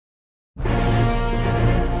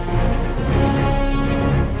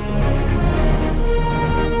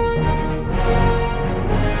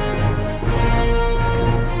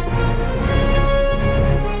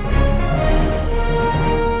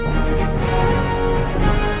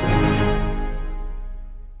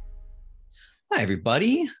Hi,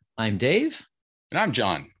 everybody. I'm Dave. And I'm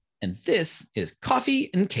John. And this is Coffee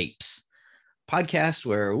and Capes, podcast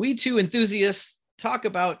where we two enthusiasts talk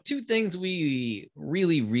about two things we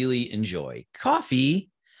really enjoy: coffee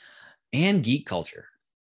and geek culture.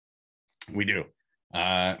 We do.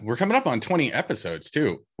 We're coming up on 20 episodes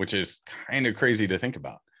too, which is kind of crazy to think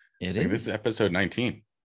about. It is. This is episode 19.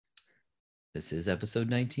 This is episode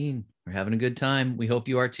 19. We're having a good time. We hope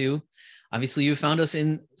you are too. Obviously, you found us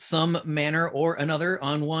in some manner or another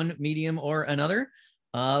on one medium or another,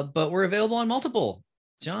 but we're available on multiple.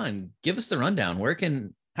 John, give us the rundown. How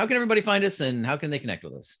can everybody find us and how can they connect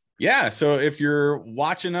with us? Yeah, so if you're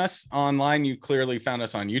watching us online, you clearly found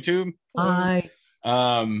us on YouTube. Hi.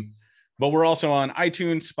 But we're also on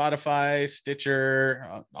iTunes, Spotify,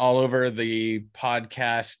 Stitcher, all over the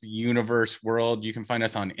podcast universe world. You can find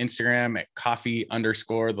us on Instagram at coffee_N_capes.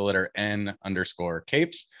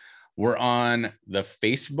 We're on the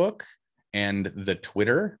Facebook and the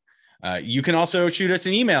Twitter. You can also shoot us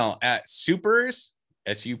an email at supers,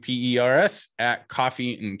 SUPERS, at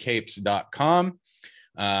coffeeandcapes.com.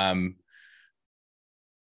 I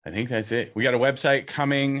think that's it. We got a website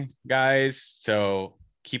coming, guys. So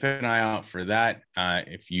keep an eye out for that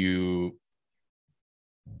if you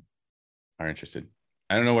are interested.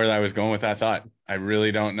 I don't know where I was going with that thought. I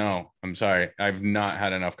really don't know. I'm sorry. I've not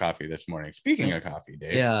had enough coffee this morning. Speaking of coffee,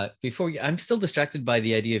 Dave. Yeah, I'm still distracted by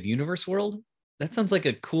the idea of Universe World. That sounds like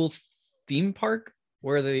a cool theme park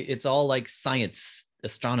where it's all like science,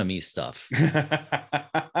 astronomy stuff.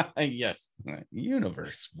 Yes,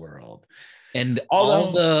 Universe World. And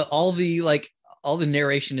all the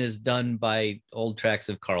narration is done by old tracks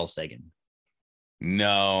of Carl Sagan.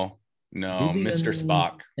 No, Billions Mr.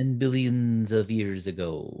 Spock. And billions of years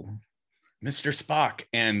ago. Mr. Spock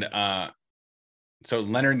and so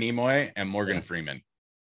Leonard Nimoy and Morgan Freeman.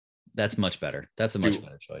 That's much better. That's a much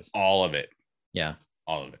better choice. All of it. Yeah.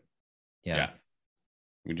 All of it. Yeah.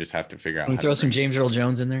 We just have to figure out. Can we throw some James Earl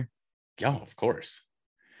Jones in there? Yeah, of course.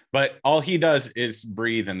 But all he does is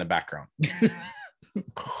breathe in the background.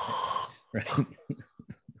 Right.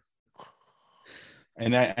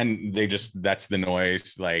 And that's the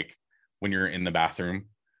noise. Like when you're in the bathroom,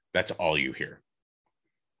 that's all you hear.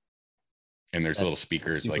 And there's little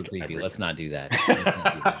speakers like creepy. Let's not do that.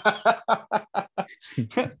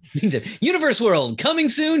 Universe World coming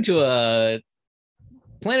soon to a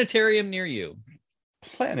planetarium near you.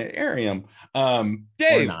 Planetarium.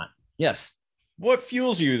 Dave. Or not. Yes. What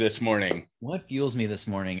fuels you this morning? What fuels me this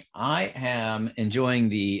morning? I am enjoying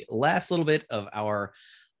the last little bit of our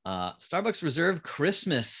Starbucks Reserve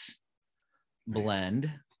Christmas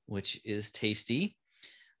blend, which is tasty.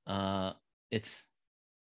 It's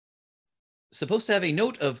supposed to have a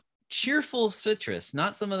note of cheerful citrus,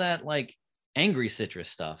 not some of that like angry citrus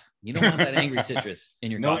stuff. You don't want that angry citrus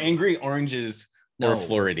in your coffee. Angry oranges or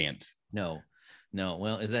Floridians. No.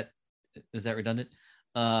 Well, is that redundant?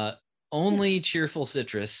 Only cheerful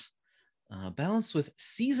citrus, balanced with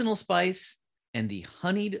seasonal spice and the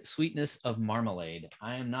honeyed sweetness of marmalade.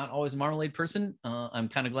 I am not always a marmalade person. I'm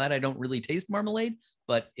kind of glad I don't really taste marmalade,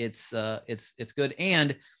 but it's good.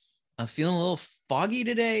 And I was feeling a little foggy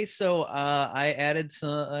today, so I added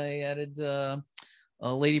a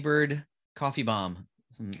Ladybird coffee bomb,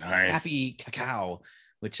 some happy cacao,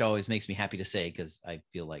 which always makes me happy to say because I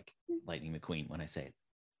feel like Lightning McQueen when I say it.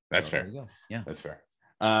 That's fair. There you go. Yeah, that's fair.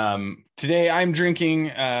 Today I'm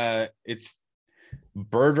drinking it's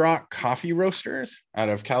Bird Rock Coffee Roasters out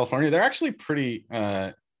of California. They're actually pretty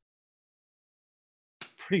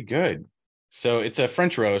good. So it's a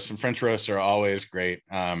French roast, and French roasts are always great.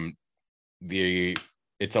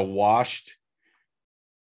 It's a washed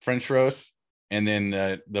French roast, and then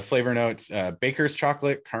the flavor notes baker's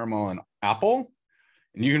chocolate, caramel, and apple.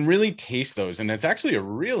 And you can really taste those, and it's actually a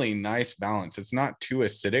really nice balance. It's not too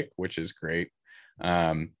acidic, which is great.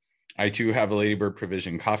 I too have a Ladybird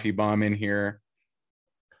Provision coffee bomb in here,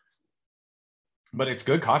 but it's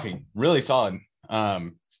good coffee, really solid.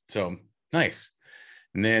 So nice.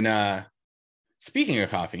 And then speaking of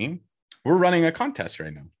coffee, we're running a contest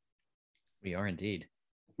right now. We are indeed.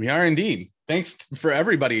 Thanks for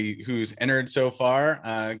everybody who's entered so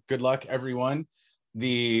far. Good luck, everyone.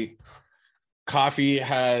 The coffee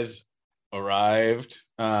has arrived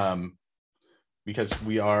because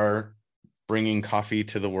we are bringing coffee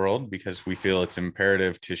to the world because we feel it's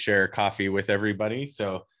imperative to share coffee with everybody.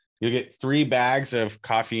 So you'll get 3 bags of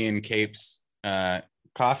Coffee and Capes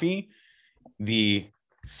coffee. The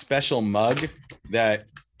special mug that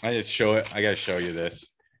I got to show you this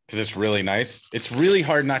because it's really nice. It's really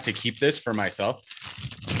hard not to keep this for myself.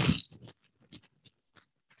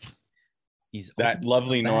 That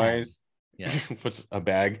lovely noise. Yeah. What's a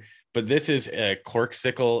bag? but this is a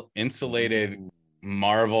Corksicle insulated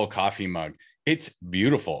Marvel coffee mug. It's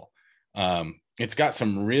beautiful. It's got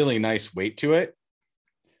some really nice weight to it.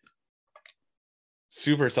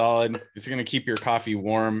 Super solid. It's going to keep your coffee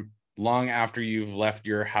warm long after you've left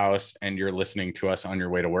your house and you're listening to us on your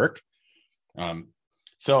way to work.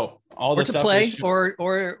 So all the to stuff play or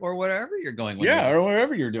whatever you're going. Or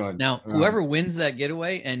wherever you're doing. Now, whoever wins that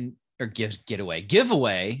giveaway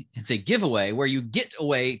giveaway, it's a giveaway where you get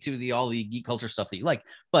away to all the geek culture stuff that you like,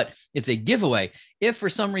 but it's a giveaway. If for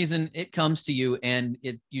some reason it comes to you and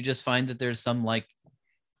you just find that there's some like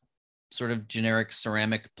sort of generic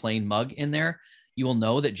ceramic plain mug in there, you will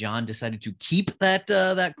know that John decided to keep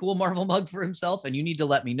that cool Marvel mug for himself, and you need to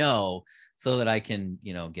let me know so that I can,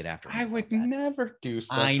 get after him. I would never do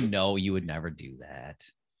so. I know you would never do that.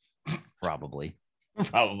 Probably.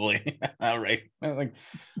 All right. Like,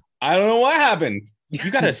 I don't know what happened.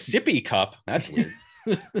 You got a sippy cup. That's weird.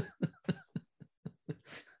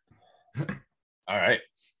 All right.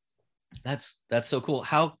 That's so cool.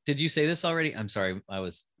 How did you say this already? I'm sorry.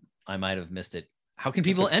 I might have missed it. How can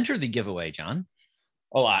people enter the giveaway, John?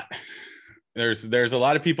 A lot. There's a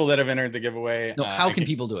lot of people that have entered the giveaway. No, how can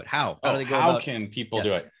people do it? How do they go how about? Can people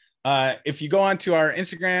do it? If you go onto our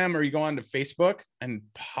Instagram or you go onto Facebook and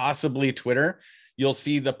possibly Twitter, you'll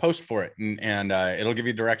see the post for it, and it'll give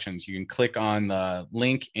you directions. You can click on the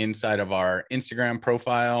link inside of our Instagram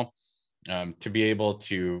profile to be able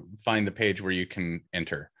to find the page where you can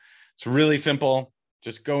enter. It's really simple.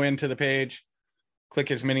 Just go into the page,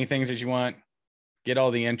 click as many things as you want, get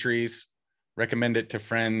all the entries, recommend it to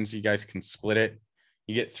friends. You guys can split it.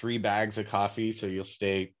 You get 3 bags of coffee, so you'll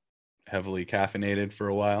stay heavily caffeinated for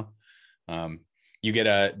a while. You get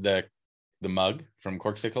the mug from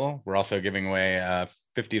Corksicle. We're also giving away a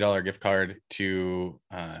 $50 gift card to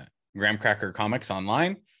Graham Cracker Comics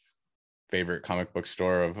online, favorite comic book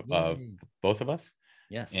store of both of us.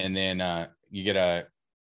 Yes. And then you get a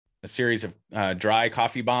series of dry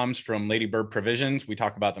coffee bombs from Lady Bird Provisions. We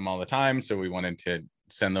talk about them all the time, so we wanted to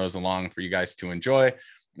send those along for you guys to enjoy.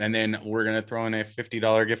 And then we're going to throw in a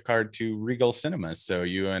 $50 gift card to Regal Cinemas, so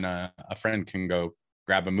you and a friend can go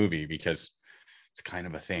grab a movie, because it's kind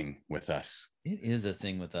of a thing with us. It is a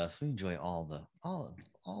thing with us. We enjoy all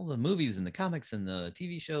the movies and the comics and the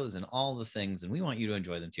TV shows and all the things, and we want you to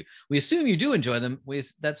enjoy them too. We assume you do enjoy them.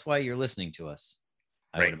 That's why you're listening to us,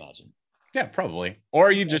 I would imagine. Yeah, probably.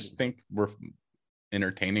 Or you just think we're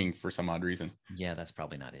entertaining for some odd reason. Yeah, that's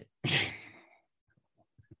probably not it.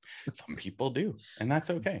 Some people do, and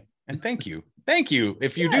that's okay. And thank you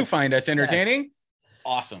if you do find us entertaining.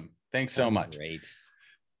 Awesome. Thanks so much. Great.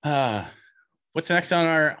 What's next on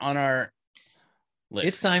our list?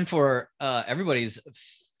 It's time for everybody's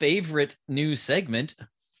favorite new segment,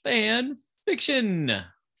 fan fiction.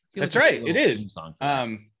 That's right, it is.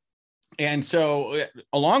 And so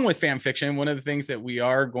along with fan fiction, one of the things that we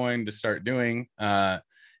are going to start doing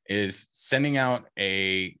is sending out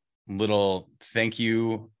a little thank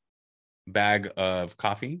you bag of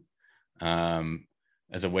coffee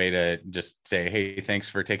as a way to just say, hey, thanks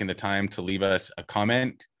for taking the time to leave us a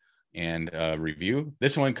comment and a review.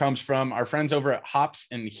 This one comes from our friends over at Hops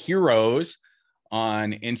and Heroes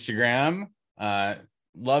on Instagram.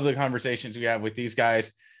 Love the conversations we have with these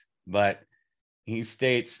guys, but he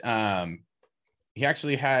states he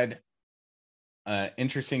actually had an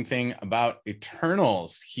interesting thing about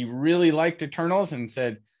Eternals. He really liked Eternals and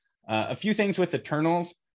said a few things with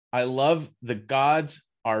Eternals. I love the gods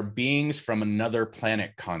are beings from another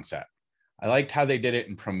planet concept. I liked how they did it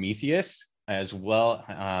in Prometheus as well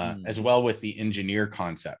with the engineer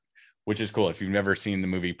concept, which is cool. If you've never seen the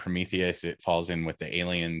movie Prometheus, it falls in with the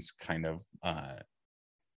aliens kind of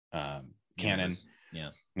canon.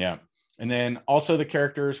 Yeah. And then also the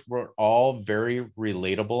characters were all very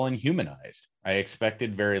relatable and humanized. I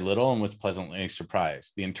expected very little and was pleasantly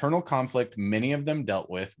surprised. The internal conflict many of them dealt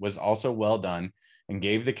with was also well done and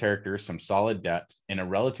gave the characters some solid depth in a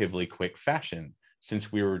relatively quick fashion,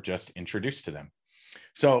 since we were just introduced to them.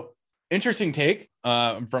 So interesting take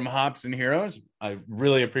from Hops and Heroes. I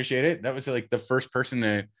really appreciate it. That was like the first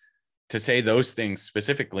person to say those things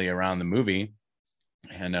specifically around the movie.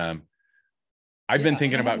 And I've been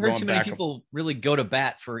thinking about going back. Too many people really go to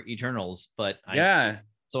bat for Eternals, but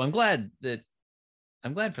so I'm glad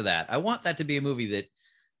for that. I want that to be a movie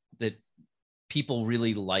that people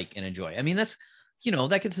really like and enjoy. I mean, that's,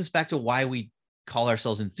 that gets us back to why we call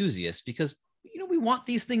ourselves enthusiasts, because, we want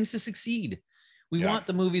these things to succeed. We want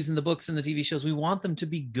the movies and the books and the TV shows. We want them to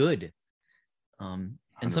be good. And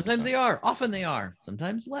sometimes they are, often they are,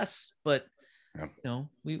 sometimes less, but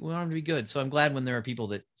we want them to be good. So I'm glad when there are people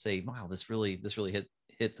that say, wow, this really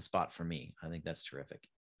hit the spot for me. I think that's terrific.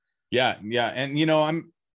 Yeah, yeah. And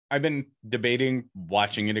I've been debating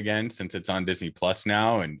watching it again since it's on Disney Plus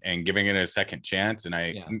now, and giving it a second chance. And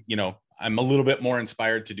Yeah. I'm a little bit more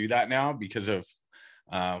inspired to do that now because of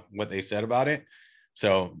what they said about it.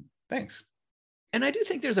 So thanks. And I do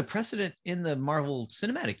think there's a precedent in the Marvel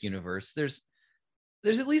Cinematic Universe. There's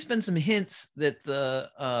at least been some hints that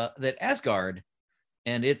that Asgard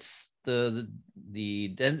and it's the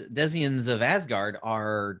Desians of Asgard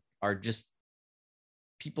are just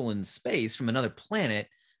people in space from another planet,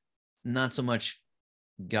 not so much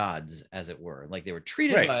gods, as it were. Like they were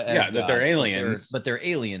treated Right. by Yeah, as that they're gods, aliens. but they're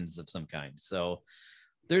aliens of some kind. So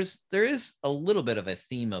there is a little bit of a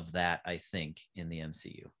theme of that, I think, in the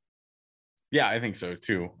MCU. Yeah, I think so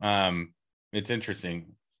too. It's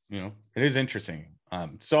interesting. It is interesting.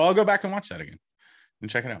 So I'll go back and watch that again and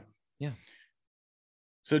check it out. Yeah.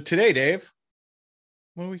 So today, Dave,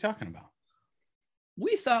 what are we talking about?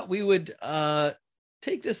 We thought we would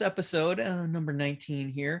take this episode, number 19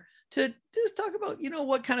 here, to just talk about,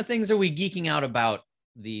 what kind of things are we geeking out about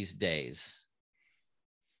these days?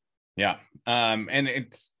 Yeah. And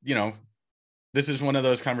it's, this is one of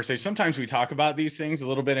those conversations. Sometimes we talk about these things a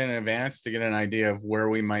little bit in advance to get an idea of where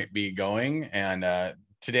we might be going. And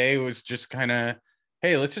today was just kind of,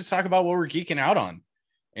 hey, let's just talk about what we're geeking out on.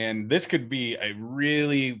 And this could be a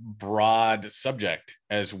really broad subject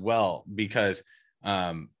as well, because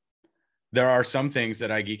there are some things that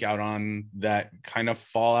I geek out on that kind of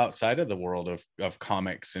fall outside of the world of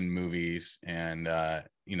comics and movies and,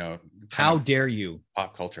 how dare you?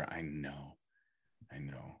 Pop culture. I know.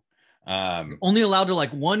 You're only allowed to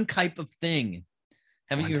like one type of thing.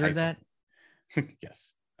 Haven't you heard that?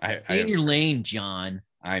 Yes. Stay in your lane, John.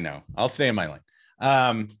 I know. I'll stay in my lane.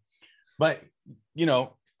 But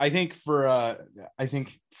I think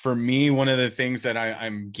for me, one of the things that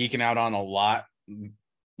I'm geeking out on a lot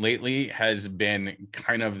lately has been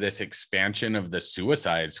kind of this expansion of the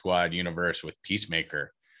Suicide Squad universe with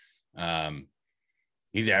Peacemaker.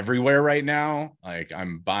 He's everywhere right now. Like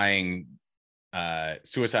I'm buying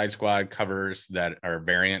Suicide Squad covers that are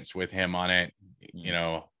variants with him on it.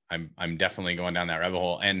 I'm definitely going down that rabbit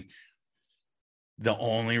hole. And the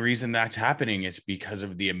only reason that's happening is because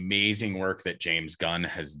of the amazing work that James Gunn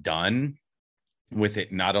has done with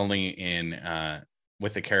it, not only in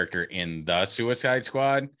with the character in the Suicide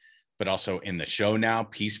Squad, but also in the show now,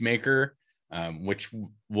 Peacemaker, which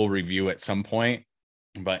we'll review at some point.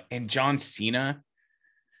 And John Cena,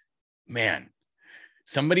 man,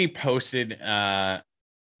 somebody posted on,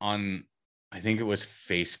 I think it was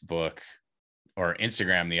Facebook or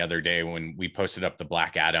Instagram the other day when we posted up the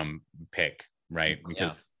Black Adam pick, right?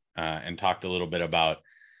 Because and talked a little bit about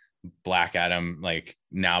Black Adam like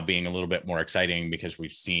now being a little bit more exciting because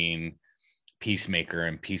we've seen Peacemaker,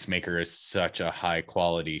 and Peacemaker is such a high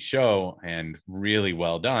quality show and really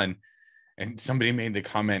well done. And somebody made the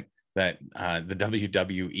comment that the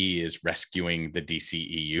WWE is rescuing the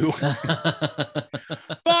DCEU.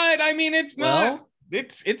 But I mean, it's not.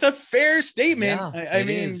 It's a fair statement. Yeah, I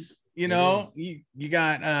mean, you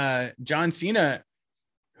got John Cena,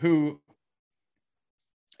 who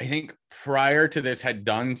I think prior to this had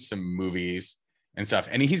done some movies and stuff,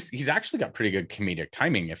 and he's actually got pretty good comedic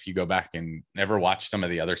timing if you go back and ever watch some of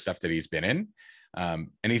the other stuff that he's been in. And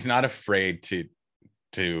he's not afraid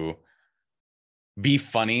to be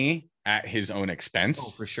funny at his own expense. Oh,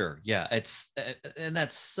 for sure. Yeah, and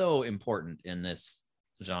that's so important in this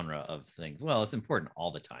genre of things. Well, it's important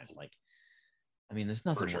all the time. Like, I mean, there's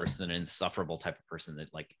nothing worse than an insufferable type of person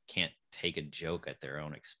that like can't take a joke at their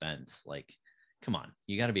own expense. Like, come on,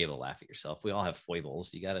 you got to be able to laugh at yourself. We all have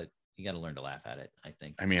foibles. You got to learn to laugh at it, I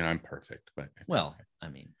think. I mean, I'm perfect, but okay. I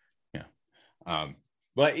mean, yeah.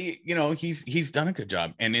 But he's done a good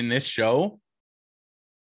job. And in this show,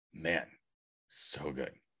 man, so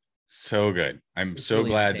good. I'm so really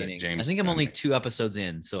glad that James. I think I'm only 2 episodes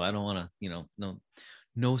in, so I don't want to,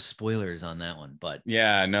 no spoilers on that one. But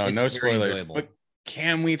yeah, no spoilers. Enjoyable. But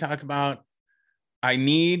can we talk about? I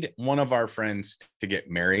need one of our friends to get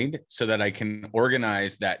married so that I can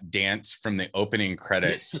organize that dance from the opening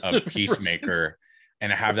credits of Peacemaker right.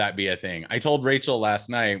 And have that be a thing. I told Rachel last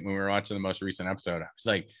night when we were watching the most recent episode, I was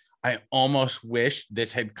like, I almost wish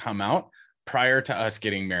this had come out prior to us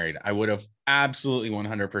getting married. I would have absolutely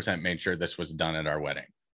 100% made sure this was done at our wedding.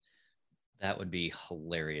 That would be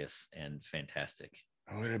hilarious and fantastic.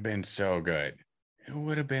 It would have been so good.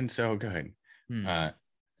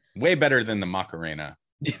 Way better than the Macarena.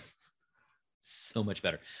 So much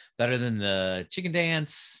better. Better than the chicken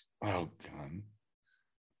dance. Oh, God.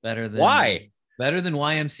 Better than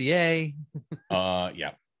YMCA.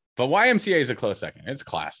 Yeah. But YMCA is a close second. It's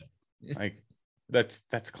classic. Like that's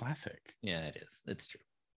classic. Yeah, it is. It's true.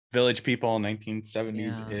 Village People,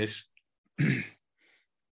 1970s ish.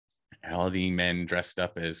 All the men dressed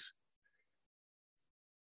up as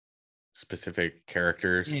specific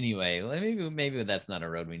characters. Anyway, maybe that's not a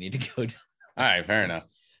road we need to go down. All right, fair enough.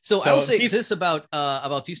 So I will say this about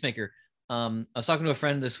Peacemaker. I was talking to a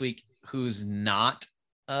friend this week who's not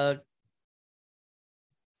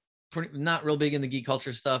not real big in the geek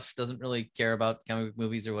culture stuff, doesn't really care about comic book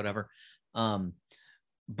movies or whatever,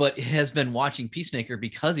 but has been watching Peacemaker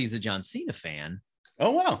because he's a John Cena fan.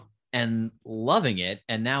 Oh wow. And loving it.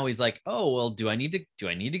 And now he's like, oh well, do I need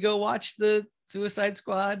to go watch the Suicide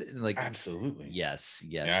Squad? And like, absolutely. Yes,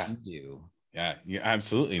 you do. Yeah, you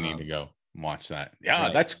absolutely need to go watch that.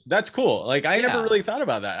 Yeah, right. That's cool. Like I never really thought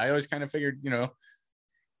about that. I always kind of figured,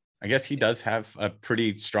 I guess he does have a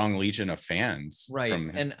pretty strong legion of fans. Right.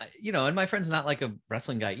 And and my friend's not like a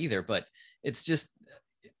wrestling guy either, but it's just,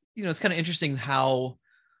 it's kind of interesting how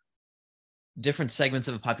different segments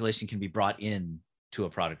of a population can be brought in to a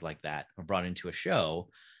product like that, or brought into a show.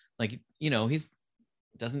 Like, he's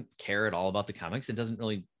doesn't care at all about the comics. It doesn't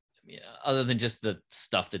really, other than just the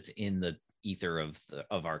stuff that's in the ether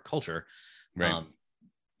of our culture. Right.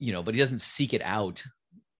 But he doesn't seek it out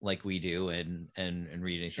like we do and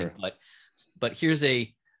read anything. Sure. But here's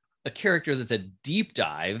a character that's a deep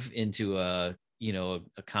dive into a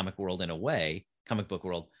comic world, in a way, comic book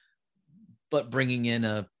world, but bringing in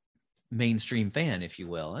a mainstream fan, if you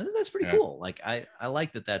will. And that's pretty cool. Like I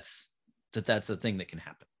like that's a thing that can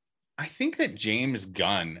happen. I think that James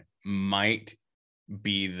Gunn might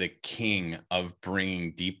be the king of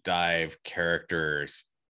bringing deep dive characters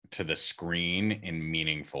to the screen in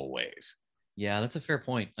meaningful ways. Yeah, that's a fair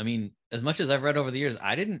point. I mean, as much as I've read over the years,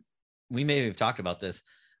 we may have talked about this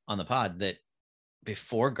on the pod, that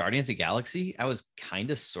before Guardians of the Galaxy, I was kind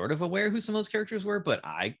of sort of aware who some of those characters were, but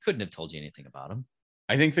I couldn't have told you anything about them.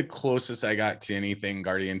 I think the closest I got to anything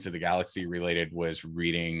Guardians of the Galaxy related was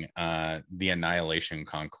reading the Annihilation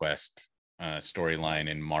Conquest storyline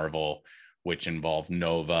in Marvel, which involved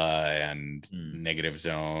Nova and Negative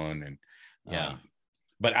Zone. And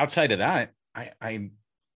but outside of that,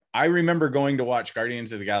 I remember going to watch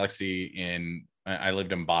Guardians of the Galaxy I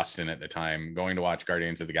lived in Boston at the time, going to watch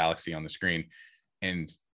Guardians of the Galaxy on the screen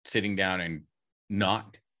and sitting down and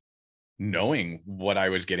not knowing what I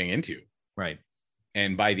was getting into. Right.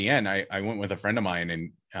 And by the end, I went with a friend of mine,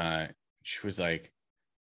 and she was like,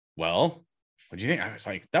 well, what do you think? I was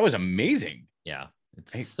like, that was amazing. Yeah.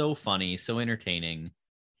 It's so funny, so entertaining.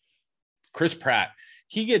 Chris Pratt,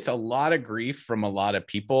 he gets a lot of grief from a lot of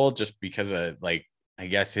people just because of, like, I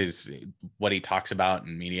guess what he talks about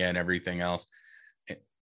in media and everything else.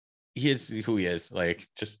 He is who he is. Like,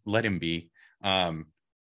 just let him be.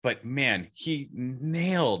 But man, he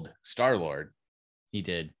nailed Star-Lord. He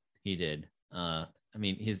did. I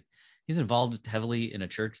mean, he's involved heavily in a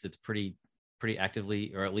church that's pretty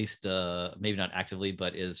actively, or at least maybe not actively,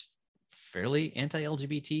 but is fairly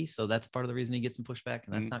anti-LGBT. So that's part of the reason he gets some pushback,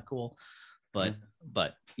 and that's not cool. But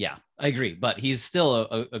yeah, I agree. But he's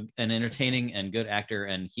still an entertaining and good actor,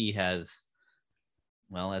 and he has,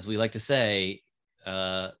 well, as we like to say,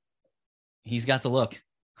 he's got the look.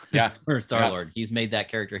 Yeah, for Star-Lord. Yeah. He's made that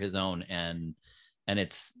character his own, and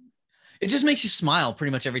it just makes you smile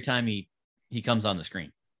pretty much every time he comes on the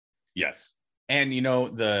screen. Yes. And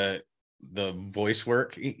the voice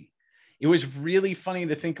work, it was really funny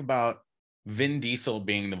to think about Vin Diesel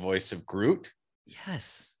being the voice of Groot.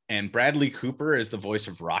 Yes. And Bradley Cooper is the voice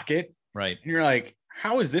of Rocket. Right. And you're like,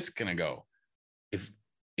 how is this gonna go?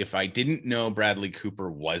 If I didn't know Bradley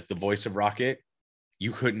Cooper was the voice of Rocket,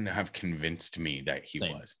 you couldn't have convinced me that he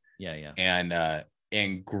was. Yeah.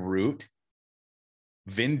 And Groot,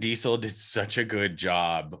 Vin Diesel did such a good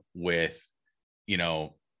job with,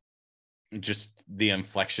 just the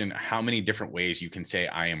inflection, how many different ways you can say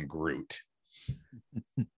I am Groot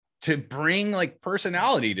to bring like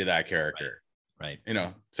personality to that character. Right.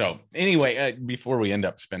 So anyway, before we end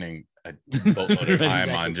up spending a boatload of time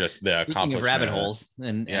on just the Speaking of rabbit holes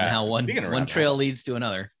and how one trail leads to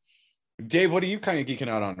another. Dave, what are you kind of geeking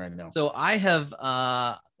out on right now? So I have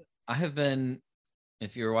been,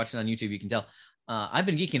 if you're watching on YouTube, you can tell, I've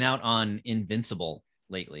been geeking out on Invincible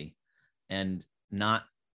lately, and not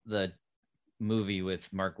the movie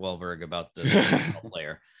with Mark Wahlberg about the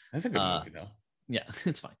player. That's a good movie though. Yeah,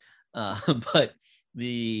 it's fine. But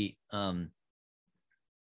the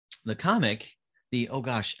comic, oh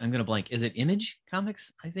gosh, I'm gonna blank. Is it Image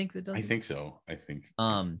Comics? I think that does. I think so.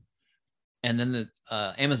 And then the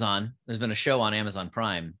Amazon. There's been a show on Amazon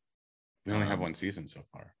Prime. We only have one season so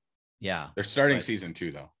far. Yeah, they're starting season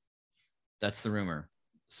 2 though. That's the rumor.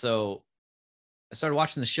 So I started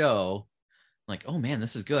watching the show. I'm like, oh man,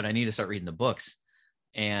 this is good. I need to start reading the books.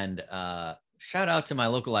 And shout out to my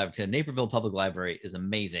local library. To Naperville Public Library is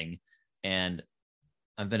amazing, and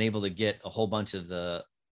I've been able to get a whole bunch of the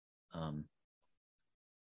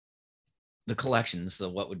collections. So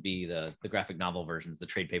what would be the graphic novel versions, the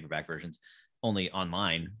trade paperback versions, only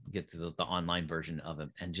online. Get to the online version of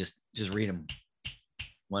them and just read them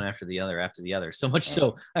one after the other. So much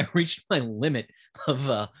so I reached my limit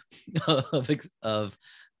of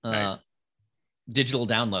Nice. digital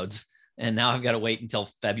downloads, and now I've got to wait until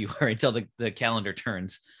February until the calendar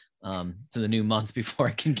turns to the new month before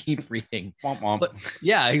I can keep reading. Womp womp. But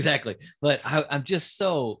yeah, exactly. But I'm just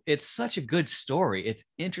it's such a good story. It's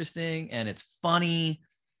interesting and it's funny.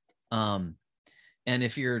 And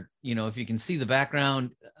if you're, if you can see the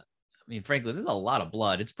background, I mean, frankly, there's a lot of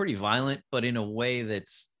blood. It's pretty violent, but in a way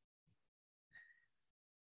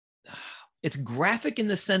it's graphic in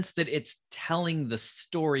the sense that it's telling the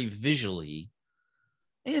story visually,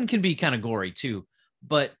 and can be kind of gory too.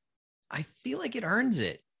 But I feel like it earns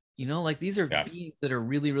it. Like these are beings that are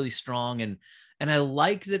really, really strong, and I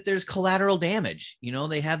like that there's collateral damage.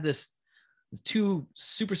 They have this two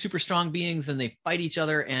super, super strong beings, and they fight each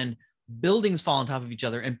other, and buildings fall on top of each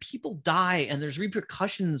other, and people die, and there's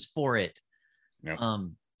repercussions for it. Yep.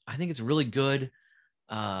 I think it's really good.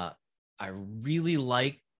 I really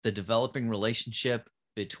like the developing relationship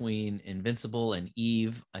between Invincible and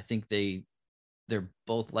Eve. I think they're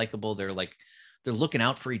both likable. They're looking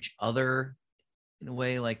out for each other in a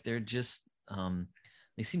way. Like they're just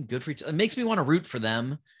they seem good for each other. It makes me want to root for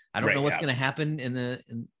them. I don't know what's going to happen in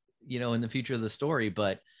the future of the story,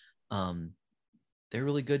 but they're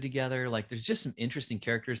really good together. Like there's just some interesting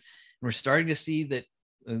characters, and we're starting to see that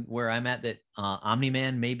where I'm at, that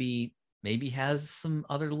Omni-Man maybe has some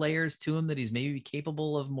other layers to him, that he's maybe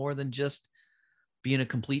capable of more than just being a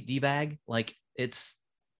complete D-bag. Like it's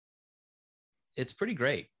pretty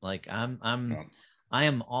great. Like I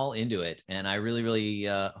am all into it, and I really, really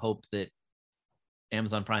hope that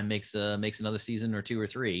Amazon Prime makes another season or 2 or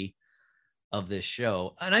 3 of this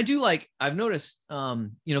show. And I do I've noticed,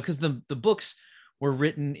 because the books were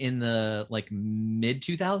written in the mid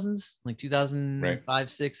 2000s, 2005,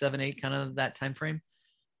 6, 7, 8, kind of that time frame.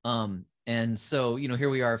 And so, here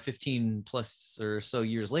we are 15 plus or so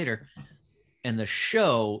years later, and the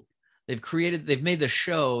show they've made the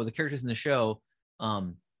show, the characters in the show,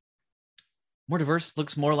 more diverse,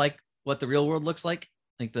 looks more like what the real world looks like.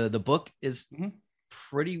 Like the book is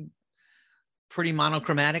pretty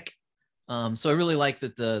monochromatic. So I really like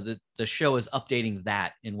that the show is updating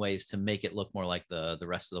that in ways to make it look more like the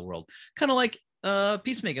rest of the world. Kind of like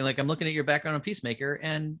Peacemaker. Like I'm looking at your background on Peacemaker,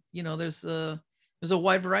 and there's a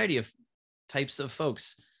wide variety of types of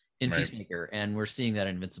folks in Peacemaker, and we're seeing that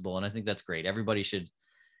in Invincible, and I think that's great. Everybody should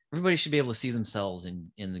be able to see themselves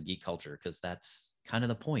in the geek culture, because that's kind of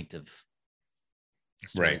the point of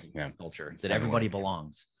culture, that everybody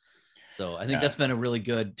belongs. So I think that's been a really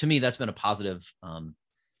good, to me, that's been a positive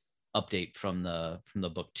update from the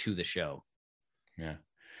book to the show. Yeah.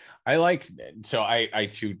 So I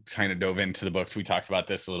too kind of dove into the books. We talked about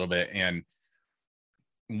this a little bit, and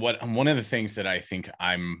one of the things that I think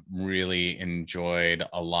I'm really enjoyed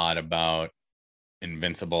a lot about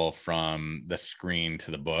Invincible from the screen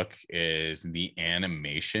to the book is the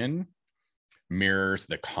animation mirrors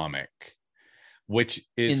the comic, which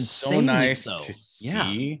is insanely so nice to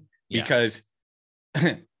see. Because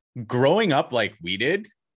growing up like we did,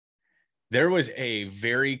 there was a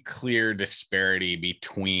very clear disparity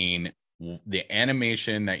between the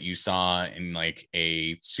animation that you saw in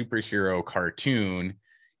a superhero cartoon,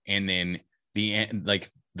 and then the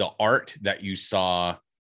art that you saw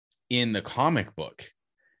in the comic book.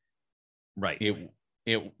 Right.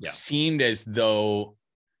 It seemed as though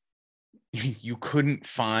you couldn't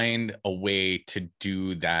find a way to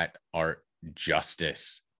do that art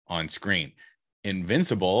justice on screen.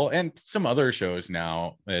 Invincible and some other shows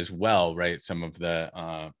now as well, right? Some of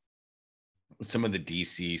the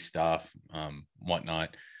DC stuff,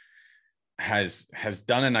 whatnot, has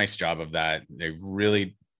done a nice job of that. They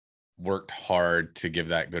really worked hard to give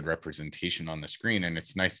that good representation on the screen, and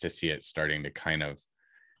it's nice to see it starting to kind of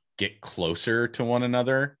get closer to one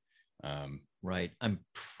another. Right. I'm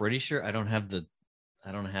pretty sure I don't have the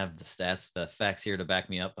stats, the facts here to back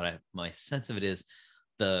me up, but my sense of it is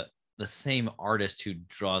the same artist who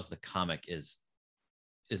draws the comic is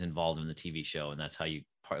involved in the TV show, and that's how you,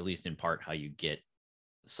 at least in part, how you get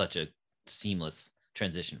such a seamless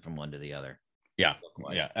transition from one to the other. Yeah.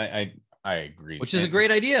 I agree. Which is a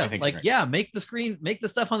great idea. Make the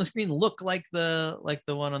stuff on the screen look like the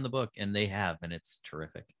one on the book, and they have, and it's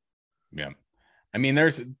terrific. Yeah. I mean,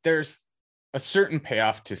 there's a certain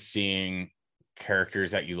payoff to seeing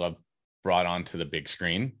characters that you love brought onto the big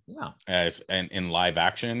screen Yeah. as and in live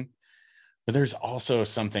action. But there's also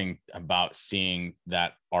something about seeing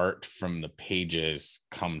that art from the pages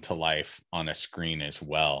come to life on a screen as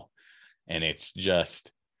well. And it's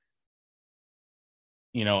just,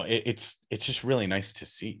 it's just really nice to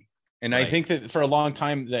see. And I Right. think that for a long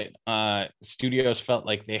time that studios felt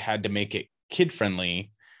like they had to make it kid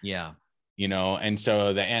friendly, Yeah. and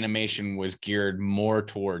so the animation was geared more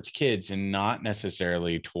towards kids and not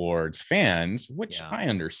necessarily towards fans, which Yeah. I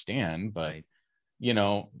understand, but Right. you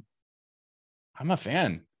know, I'm a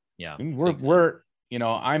fan. Yeah. We're Big fan. we're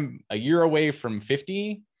I'm a year away from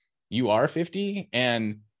 50. You are 50,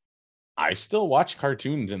 and I still watch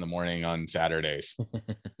cartoons in the morning on Saturdays.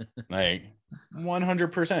 Like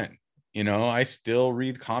 100%. I still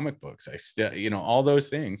read comic books. I still, all those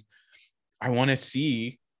things. I want to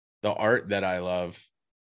see the art that I love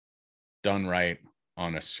done right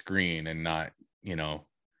on a screen and not,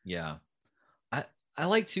 Yeah. I I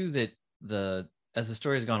like too that the as the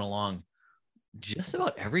story has gone along, just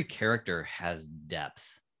about every character has depth.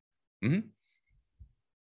 Mhm.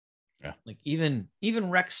 Yeah. Like even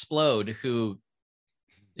Rex Splode, who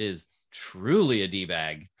is truly a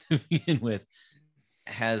d-bag to begin with,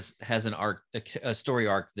 has an arc, a story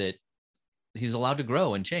arc that he's allowed to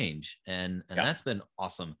grow and change, and Yeah. that's been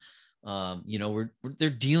awesome. We're they're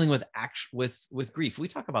dealing with with grief. We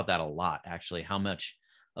talk about that a lot, actually, how much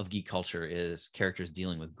of geek culture is characters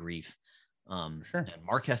dealing with grief. Sure. And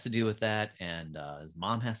Mark has to deal with that, and his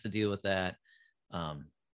mom has to deal with that.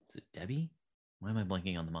 Is it Debbie? Why am I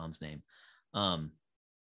blanking on the mom's name? Um,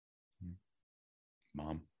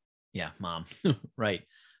 Mom. yeah, mom. Right.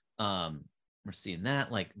 We're seeing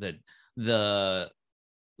that, like the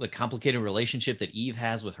the complicated relationship that Eve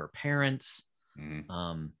has with her parents. Mhm.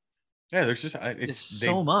 Um, Yeah, there's just it's it's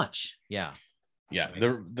so much. Yeah. yeah,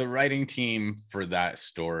 the writing team for that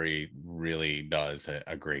story really does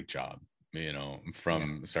a great job, Yeah.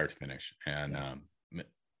 from start to finish. And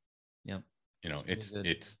Yeah. Yep.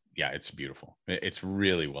 it's beautiful. It's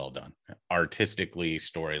really well done artistically,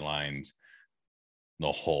 storylines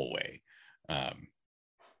the whole way. um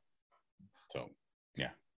so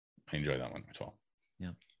yeah, I enjoy that one as well.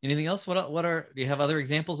 Yeah. Anything else? What are do you have other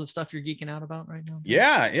examples of stuff you're geeking out about right now?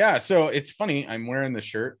 Yeah. So it's funny. I'm wearing the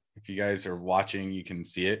shirt. If you guys are watching, you can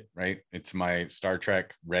see it, right? It's my Star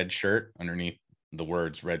Trek red shirt. Underneath the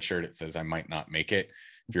words red shirt, it says I might not make it.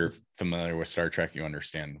 If you're familiar with Star Trek, you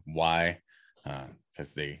understand why.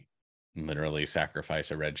 Because they literally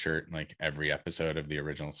sacrifice a red shirt in like every episode of the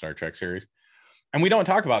original Star Trek series. And we don't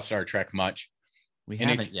talk about Star Trek much. We And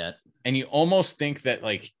haven't yet. and you almost think that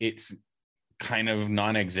like it's kind of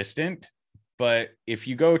non-existent. But if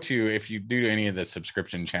you do any of the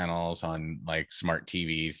subscription channels on like smart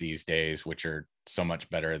TVs these days, which are so much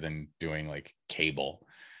better than doing like cable,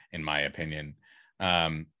 in my opinion,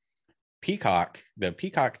 the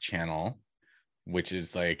Peacock channel, which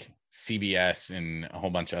is like CBS and a whole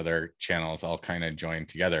bunch of other channels all kind of joined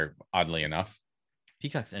together, oddly enough.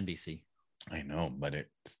 Peacock's NBC. I know, but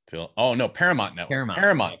it's still, oh no, Paramount Network.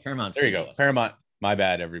 Paramount. Yeah, Paramount. There you go. CBS. Paramount. My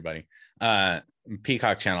bad, everybody.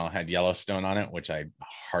 Peacock channel had Yellowstone on it, which I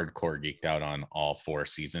hardcore geeked out on all 4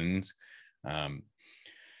 seasons.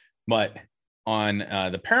 But on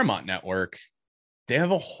the Paramount Network, they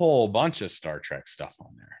have a whole bunch of Star Trek stuff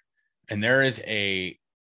on there. And there is a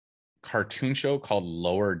cartoon show called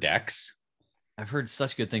Lower Decks. I've heard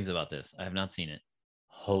such good things about this. I have not seen it.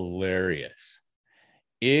 Hilarious.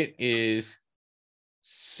 It is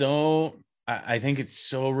so, I think it's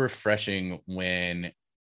so refreshing when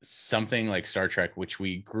something like Star Trek, which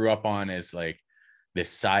we grew up on as like this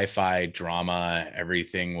sci-fi drama,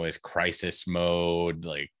 everything was crisis mode,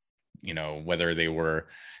 like, whether they were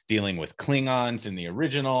dealing with Klingons in the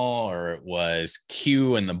original or it was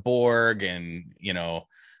Q and the Borg and,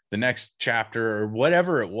 the next chapter or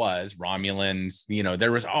whatever it was, Romulans,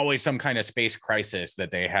 there was always some kind of space crisis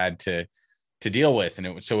that they had to deal with. And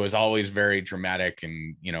it was always very dramatic.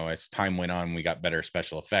 And, as time went on, we got better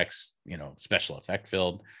special effects, special effect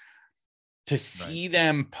filled. To see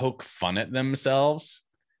them poke fun at themselves,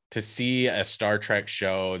 to see a Star Trek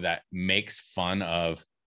show that makes fun of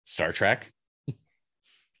Star Trek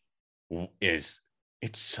it's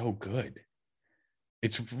so good.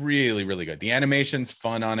 It's really, really good. The animation's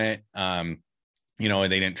fun on it. They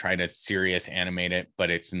didn't try to serious animate it, but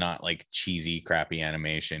it's not like cheesy, crappy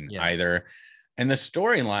animation either. And the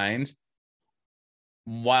storylines,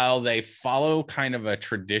 while they follow kind of a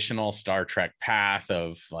traditional Star Trek path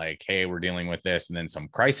of like, hey, we're dealing with this, and then some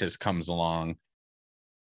crisis comes along,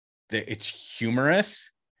 it's humorous.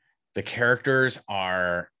 The characters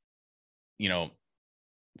are,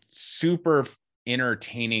 super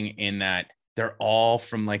entertaining in that they're all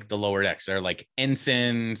from like the lower decks. They're like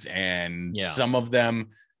ensigns, and some of them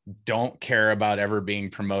don't care about ever being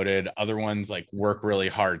promoted. Other ones like work really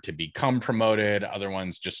hard to become promoted. Other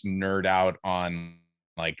ones just nerd out on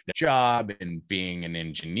like the job and being an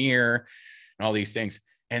engineer and all these things.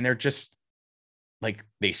 And they're just like,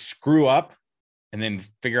 they screw up and then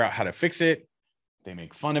figure out how to fix it. They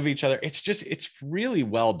make fun of each other. It's really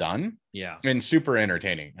well done. Yeah. And super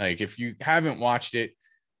entertaining. Like if you haven't watched it,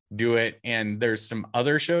 do it. And there's some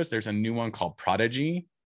other shows. There's a new one called Prodigy,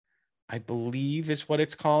 I believe is what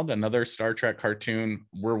it's called. Another Star Trek cartoon.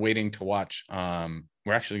 We're waiting to watch.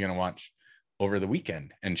 We're actually going to watch over the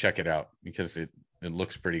weekend and check it out because it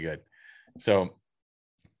looks pretty good. So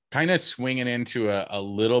kind of swinging into a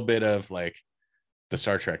little bit of like the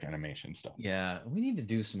Star Trek animation stuff. Yeah, we need to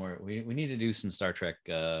do some more. We need to do some Star Trek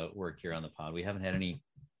work here on the pod. We haven't had any,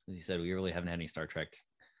 as you said, we really haven't had any Star Trek.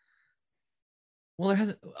 Well, there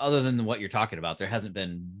hasn't, other than what you're talking about, there hasn't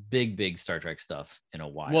been big Star Trek stuff in a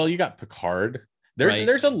while. Well, you got Picard.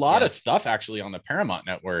 There's a lot of stuff actually on the Paramount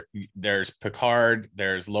Network. There's Picard,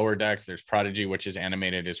 there's Lower Decks, there's Prodigy, which is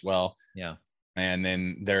animated as well. Yeah. And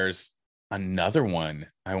then there's another one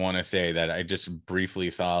I want to say that I just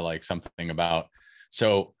briefly saw like something about.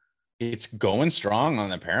 So it's going strong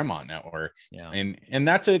on the Paramount Network. Yeah. And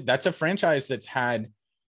that's a franchise that's had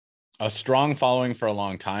a strong following for a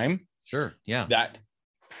long time. Sure. Yeah. That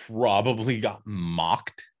probably got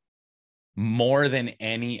mocked more than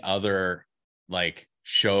any other like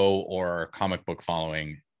show or comic book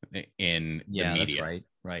following in the media. That's right.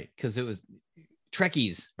 Right. Because it was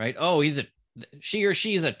Trekkies, right? Oh, she or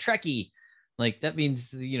she's a Trekkie. Like that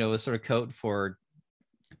means, a sort of code for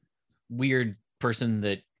weird person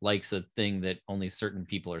that likes a thing that only certain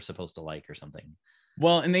people are supposed to like or something.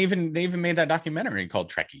 Well, and they even made that documentary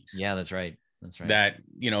called Trekkies. Yeah, that's right. That's right. That,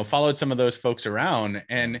 followed some of those folks around.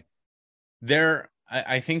 And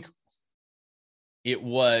I think it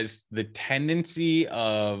was the tendency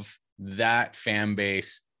of that fan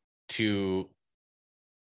base to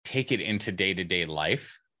take it into day-to-day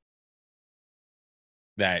life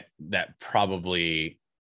that probably,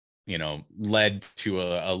 led to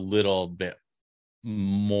a little bit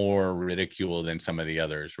more ridicule than some of the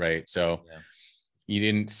others. Right. So you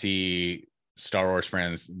didn't see Star Wars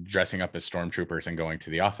fans dressing up as stormtroopers and going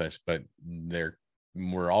to the office, but there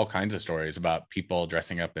were all kinds of stories about people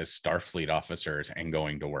dressing up as Starfleet officers and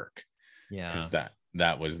going to work. Yeah. Because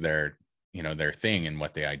that was their, their thing and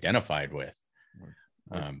what they identified with.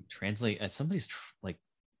 Translate somebody's like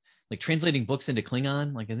translating books into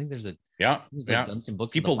Klingon. Like I think there's done some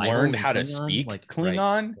books. People learned how to speak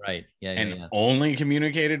Klingon, right? Yeah, and only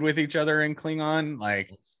communicated with each other in Klingon.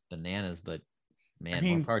 Like it's bananas, but man,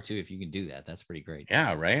 more power too. If you can do that, that's pretty great.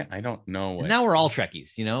 Yeah, right. I don't know. And now we're all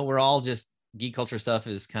Trekkies. We're all just geek culture stuff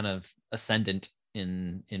is kind of ascendant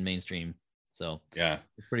in mainstream. So yeah,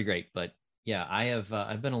 it's pretty great. But yeah,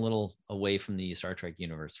 I've been a little away from the Star Trek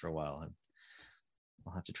universe for a while.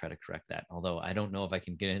 I'll have to try to correct that. Although I don't know if I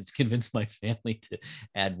can convince my family to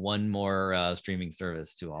add one more streaming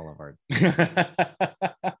service to all of our.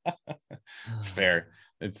 It's fair.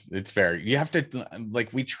 It's fair. You have to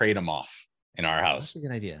we trade them off in our house. That's a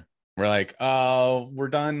good idea. We're like, oh, we're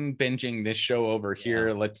done binging this show over here.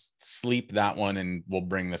 Let's sleep that one and we'll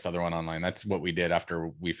bring this other one online. That's what we did after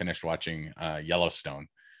we finished watching Yellowstone.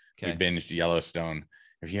 Okay. We binged Yellowstone.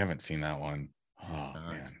 If you haven't seen that one,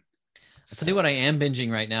 man. I'll tell you what I am binging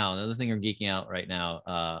right now. Another thing I'm geeking out right now.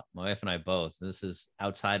 My wife and I both. This is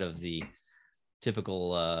outside of the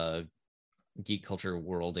typical geek culture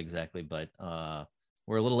world exactly, but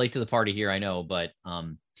we're a little late to the party here, I know. But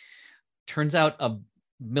turns out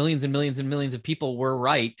millions and millions and millions of people were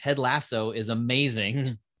right. Ted Lasso is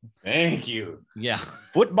amazing. Thank you. Yeah.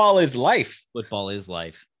 Football is life. Football is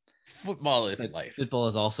life. Football is life. Football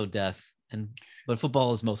is also death, but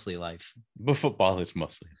football is mostly life. But football is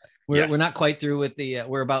mostly life. We're not quite through with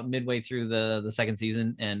we're about midway through the second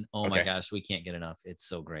season, and my gosh, we can't get enough. It's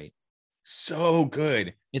so great. So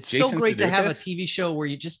good. It's so great to have a TV show where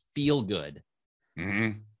you just feel good.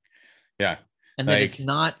 Mm-hmm. Yeah. And that it's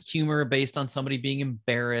not humor based on somebody being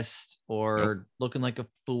embarrassed or looking like a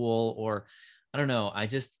fool, or I don't know. I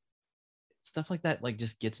just stuff like that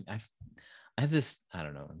just gets me. I have this, I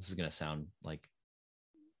don't know, this is going to sound like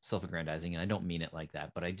self-aggrandizing and I don't mean it like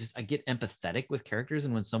that, but I get empathetic with characters.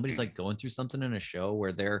 And when somebody's going through something in a show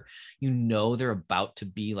where they're about to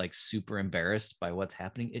be super embarrassed by what's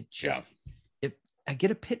happening, I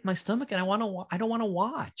get a pit in my stomach and I don't want to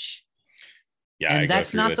watch. Yeah. And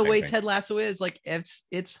that's not the way Ted Lasso is.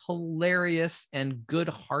 It's hilarious and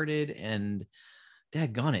good-hearted and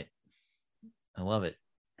daggone it. I love it.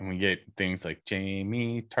 And we get things like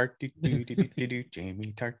Jamie Tart,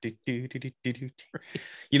 Jamie Tart,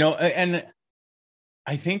 you know, and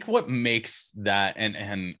I think what makes that,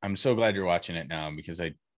 and I'm so glad you're watching it now, because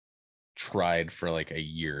I tried for like a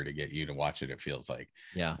year to get you to watch it. It feels like,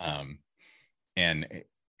 Yeah. And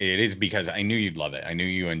it is because I knew you'd love it. I knew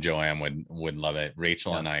you and Joanne would love it.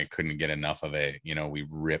 Rachel and I couldn't get enough of it. You know, we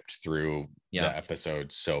ripped through the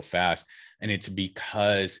episode so fast, and it's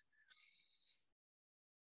because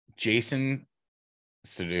Jason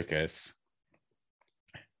Sudeikis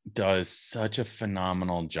does such a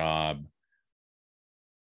phenomenal job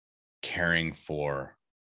caring for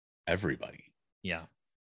everybody. Yeah.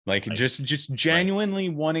 Like just genuinely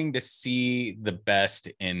wanting to see the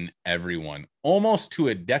best in everyone, almost to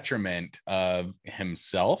a detriment of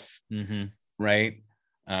himself. Mm-hmm. Right.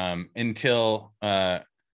 Until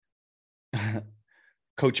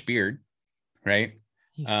Coach Beard, right?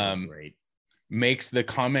 He's so great. Makes the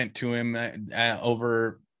comment to him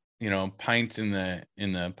over, you know, pints in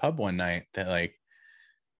the pub one night that like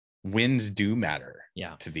wins do matter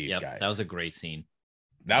to these guys. That was a great scene.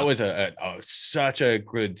 That was a such a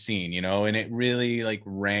good scene, you know, and it really like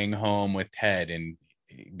rang home with Ted, and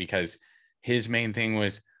because his main thing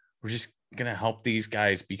was, we're just gonna help these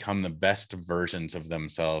guys become the best versions of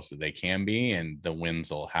themselves that they can be, and the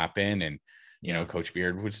wins will happen. And you know, Coach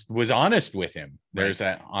Beard was honest with him. There's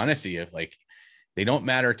that honesty of like, they don't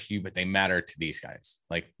matter to you, but they matter to these guys.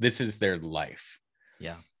 Like, this is their life.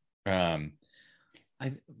 Yeah.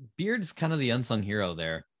 Beard's kind of the unsung hero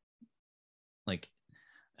there. Like,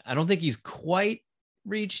 I don't think he's quite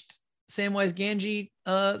reached Samwise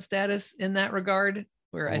Gamgee status in that regard,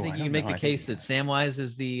 where I think you can make the case that Samwise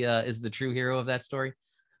is the true hero of that story.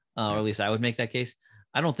 Or at least I would make that case.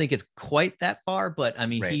 I don't think it's quite that far, but I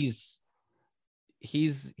mean, he's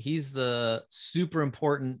the super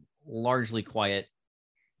important, largely quiet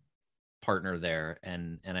partner there,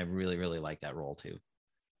 and I really, really like that role too.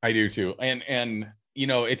 I do too. And you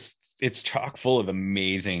know, it's chock full of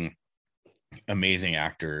amazing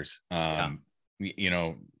actors, you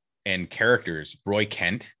know, and characters. Roy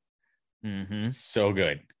Kent, so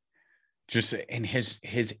good. Just in his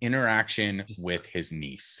interaction with his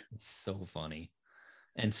niece, it's so funny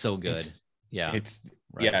and so good.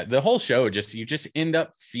 The whole show, you just end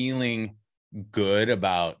up feeling good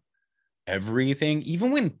about everything,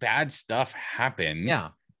 even when bad stuff happens.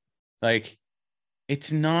 Like,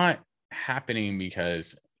 it's not happening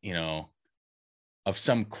because, you know, of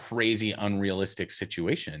some crazy unrealistic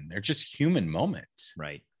situation. They're just human moments,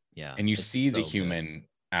 right? Yeah. And you see the human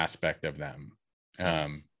aspect of them.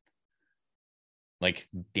 Like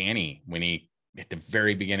Danny, when he at the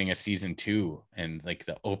very beginning of season 2, and like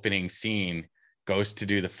the opening scene, goes to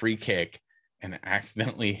do the free kick and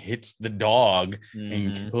accidentally hits the dog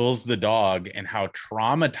and kills the dog, and how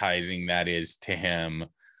traumatizing that is to him,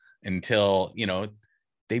 until, you know,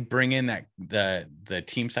 they bring in that the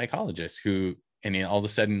team psychologist who, and all of a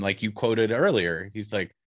sudden, like you quoted earlier, he's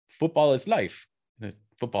like, football is life.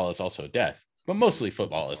 Football is also death, but mostly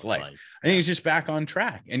football is life. And he's just back on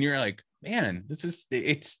track. And you're like, man, this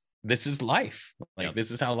is life. Like,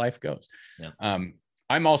 this is how life goes.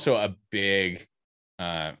 I'm also a big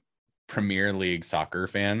Premier League soccer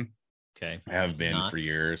fan. I have been for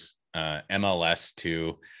years. MLS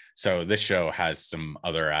too. So this show has some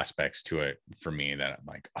other aspects to it for me that I'm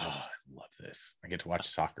like, oh, I love this. I get to watch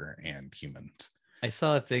soccer and humans. I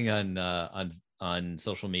saw a thing on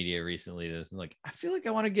social media recently that's like, I feel like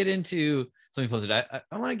I want to get into, somebody posted, I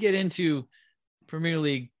want to get into Premier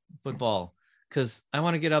League football because I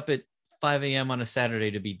want to get up at 5 a.m. on a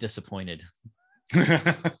Saturday to be disappointed.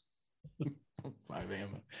 5 a.m.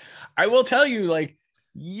 I will tell you, like,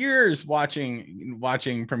 years watching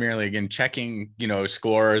Premier League and checking, you know,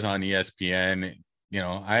 scores on ESPN. You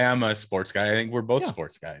know, I am a sports guy. I think we're both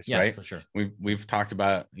sports guys, right? For sure. We've talked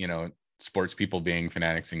about, you know, sports people being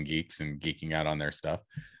fanatics and geeks and geeking out on their stuff.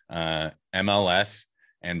 MLS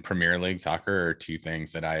and Premier League soccer are two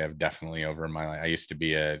things that I have definitely over my life. I used to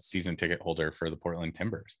be a season ticket holder for the Portland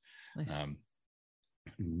Timbers. Nice.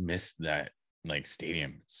 Missed that, like,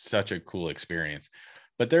 stadium. Such a cool experience.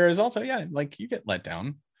 But there is also, like, you get let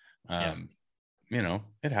down. You know,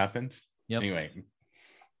 it happens. Anyway,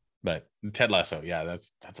 but Ted Lasso,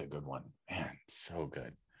 that's a good one. Man, so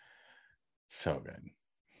good. So good.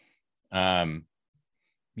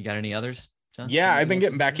 You got any others, John? I've been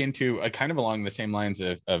getting back into kind of along the same lines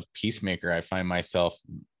of Peacemaker. I find myself,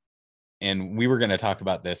 and we were going to talk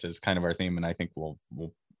about this as kind of our theme, and I think we'll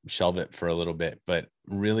shelve it for a little bit, but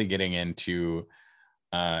really getting into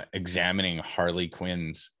examining Harley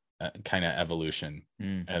Quinn's kind of evolution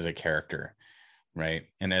as a character, right?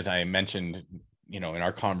 And as I mentioned, in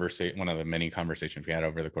our conversation, one of the many conversations we had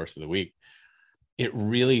over the course of the week, it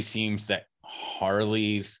really seems that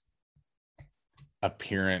Harley's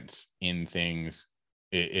appearance in things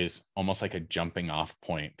is almost like a jumping off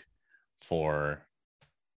point for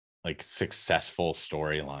like successful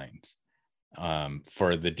storylines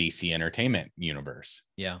for the DC Entertainment universe.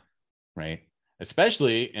 Yeah. Right.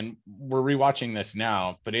 Especially, and we're rewatching this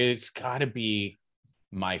now, but it's got to be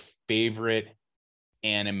my favorite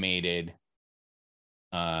animated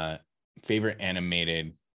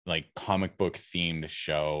like comic book themed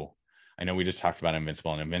show. I know we just talked about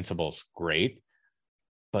Invincible, and Invincible's great,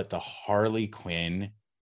 but the Harley Quinn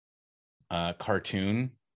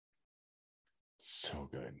cartoon, so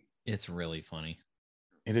good. It's really funny.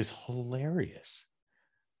 It is hilarious.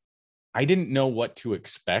 I didn't know what to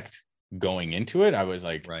expect going into it. I was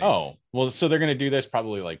like, Right. oh, well, so they're going to do this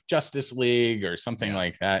probably like Justice League or something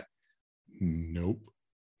like that. Nope.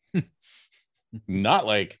 Not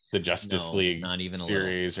like the Justice League not even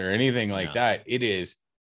series or anything like that. It is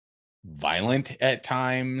violent at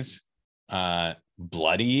times,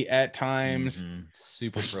 bloody at times,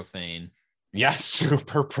 super profane. Yeah,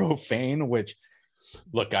 super profane, which,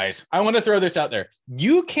 look, guys, I want to throw this out there.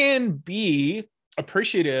 You can be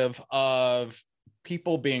appreciative of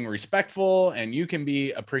people being respectful, and you can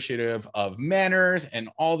be appreciative of manners and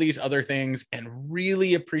all these other things, and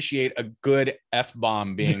really appreciate a good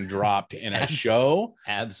F-bomb being dropped in a show.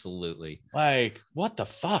 Absolutely. Like, what the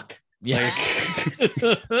fuck? Yeah.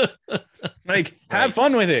 Like have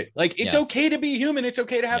fun with it. Like, it's okay to be human. It's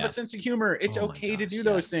okay to have a sense of humor. It's okay to do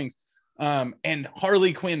those things. And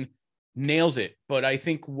Harley Quinn nails it. But I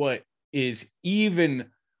think what makes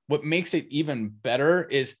it even better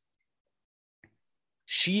is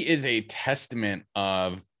she is a testament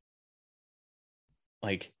of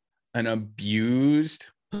like an abused,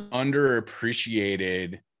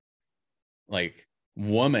 underappreciated like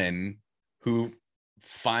woman who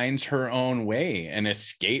finds her own way and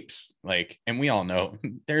escapes. Like, and we all know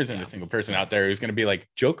there isn't a single person out there who's going to be like,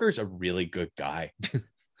 Joker's a really good guy.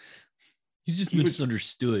 He's just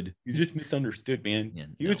misunderstood. He's just misunderstood, man. Yeah,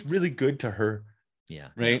 he was really good to her. Yeah.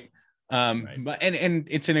 Right. Right. But and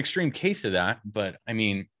it's an extreme case of that. But I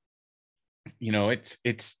mean,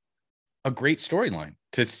 it's a great storyline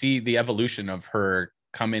to see the evolution of her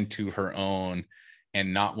come into her own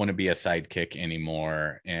and not want to be a sidekick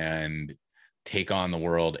anymore and take on the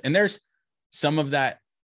world. And there's some of that,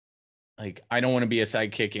 like, I don't want to be a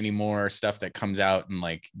sidekick anymore stuff that comes out in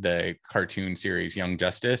like the cartoon series Young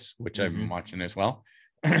Justice, which I've been watching as well.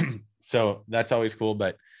 So that's always cool,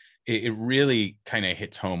 but it really kind of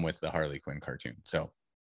hits home with the Harley Quinn cartoon. So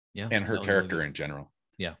and her character really in general.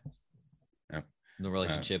 Yeah. The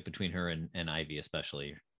relationship between her and Ivy,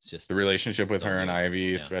 especially. It's just the relationship with her and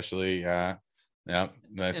Ivy, especially. Yeah. And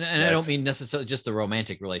I don't mean necessarily just the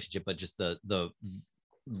romantic relationship, but just the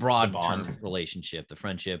broad term relationship, the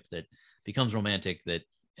friendship that becomes romantic,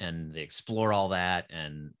 and they explore all that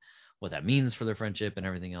and what that means for their friendship and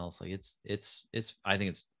everything else. Like it's I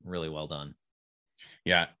think it's really well done.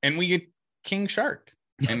 Yeah. And we get King Shark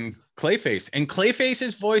and Clayface, and Clayface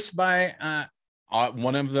is voiced by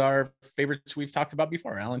one of our favorites we've talked about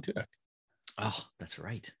before, Alan Tudyk. Oh, that's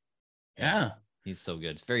right. Yeah. He's so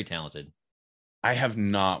good. It's very talented. I have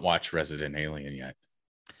not watched Resident Alien yet.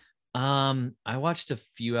 I watched a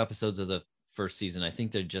few episodes of the first season. I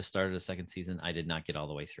think they just started a second season. I did not get all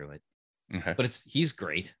the way through it. Okay. But he's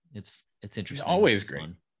great. It's interesting. He's always great.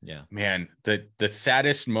 Fun. Yeah. Man, the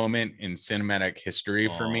saddest moment in cinematic history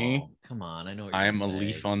for me. Come on. I know what I am a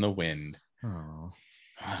leaf on the wind. Oh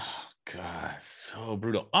God, so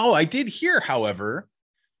brutal. Oh, I did hear, however,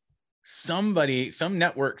 some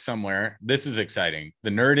network somewhere. This is exciting. The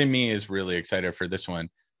nerd in me is really excited for this one.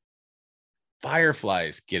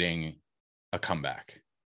 Firefly's getting a comeback.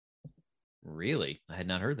 Really? I had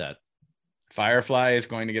not heard that. Firefly is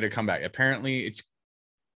going to get a comeback. Apparently, it's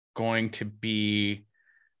going to be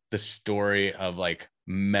the story of like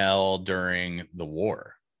Mel during the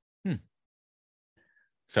war.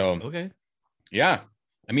 So, okay. Yeah.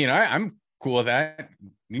 I mean, I'm cool with that.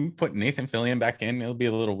 You can put Nathan Fillion back in. It'll be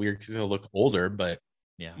a little weird because he'll look older, but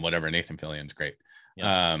yeah, whatever. Nathan Fillion's great.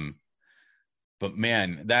 Yeah. But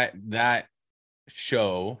man, that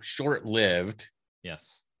show, short-lived,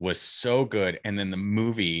 was so good. And then the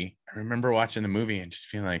movie, I remember watching the movie and just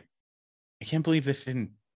being like, I can't believe this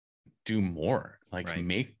didn't do more,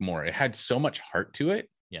 make more. It had so much heart to it.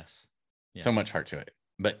 Yes. Yeah. So much heart to it.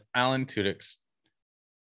 But Alan Tudyk's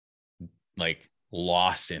like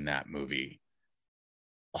loss in that movie,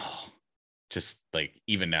 just like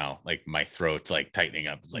even now, like my throat's like tightening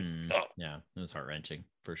up. It's like, yeah, it was heart-wrenching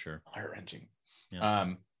for sure. Heart-wrenching.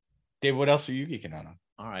 Yeah. Dave, what else are you geeking out on?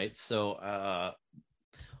 All right. So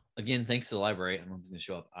again, thanks to the library. I don't know if it's gonna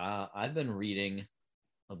show up. I've been reading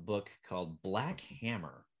a book called Black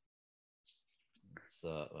Hammer. It's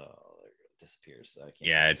there it disappears. So I can't.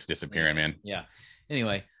 Yeah, it's disappearing, anyway, man. Yeah.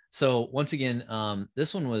 Anyway, so once again,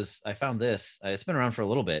 this one I found this. It's been around for a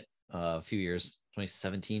little bit, a few years,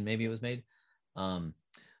 2017 maybe it was made. But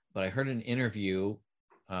I heard an interview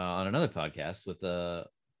on another podcast with a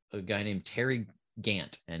guy named Terry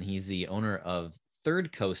Gant, and he's the owner of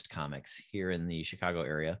Third Coast Comics here in the Chicago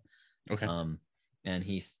area. Okay. And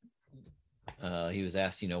he was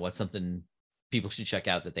asked, what's something people should check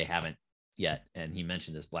out that they haven't yet, and he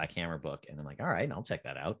mentioned this Black Hammer book, and I'm like, all right, I'll check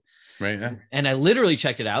that out. Right. Yeah. And I literally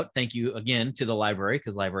checked it out. Thank you again to the library,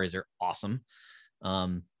 because libraries are awesome.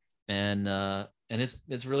 And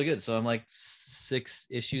it's really good. So I'm like 6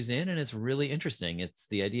 issues in, and it's really interesting. It's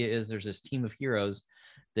the idea is there's this team of heroes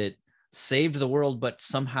that saved the world, but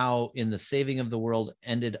somehow in the saving of the world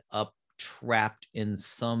ended up trapped in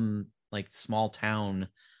some like small town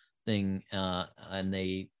thing, and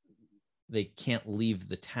they can't leave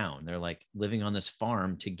the town. They're like living on this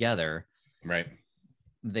farm together. Right.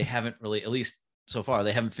 They haven't really, at least so far,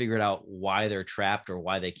 they haven't figured out why they're trapped or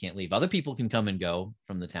why they can't leave. Other people can come and go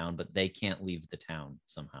from the town, but they can't leave the town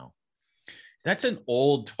somehow. That's an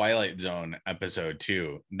old Twilight Zone episode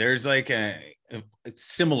too. There's like a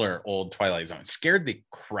similar old Twilight Zone. Scared the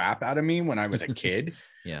crap out of me when I was a kid.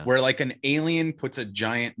 Yeah. Where like an alien puts a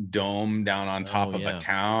giant dome down on top of a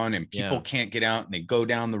town, and people can't get out, and they go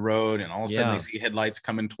down the road, and all of a sudden they see headlights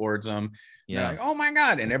coming towards them. Yeah. They're like, oh my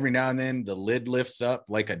God. And every now and then the lid lifts up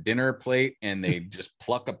like a dinner plate, and they just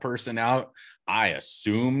pluck a person out. I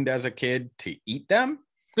assumed as a kid to eat them.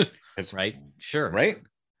 Right. Sure. Right.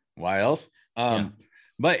 Why else?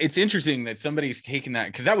 But it's interesting that somebody's taken that,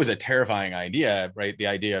 because that was a terrifying idea, right? The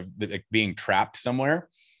idea of like being trapped somewhere.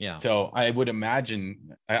 Yeah. So I would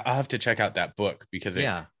imagine I'll have to check out that book, because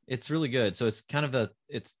it's really good. So it's kind of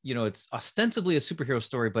it's ostensibly a superhero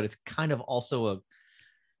story, but it's kind of also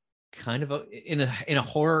in a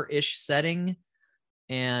horror-ish setting,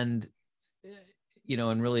 and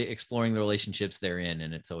and really exploring the relationships they're in.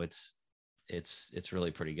 And it's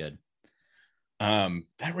really pretty good.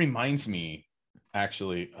 That reminds me,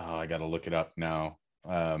 actually, I got to look it up now.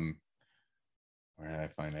 Where did I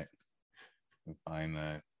find it? Find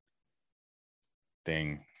that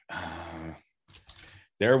thing.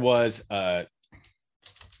 There was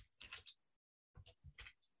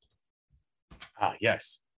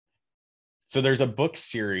yes. So there's a book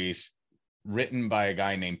series written by a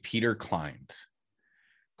guy named Peter Clines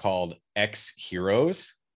called X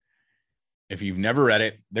Heroes. If you've never read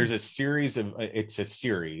it, there's a series, and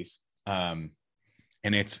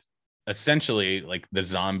it's essentially like the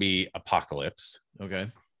zombie apocalypse.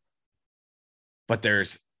 Okay. But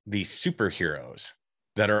there's these superheroes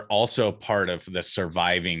that are also part of the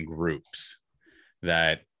surviving groups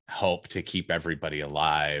that help to keep everybody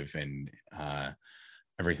alive and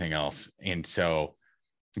everything else. And so,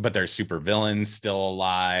 but there's super villains still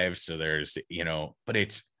alive. So there's, but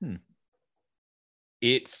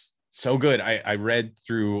it's so good. I read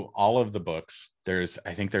through all of the books.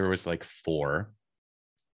 I think there was like 4,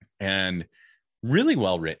 and really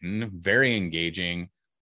well written, very engaging,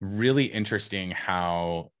 really interesting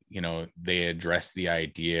how, they address the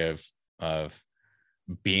idea of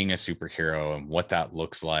being a superhero and what that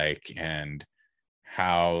looks like, and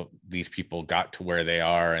how these people got to where they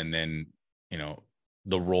are. And then,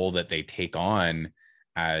 the role that they take on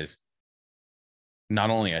as not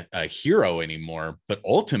only a hero anymore, but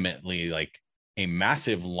ultimately like a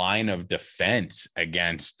massive line of defense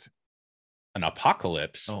against an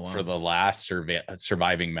apocalypse for the last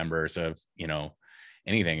surviving members of,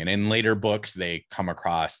 anything. And in later books, they come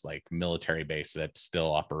across like military base that's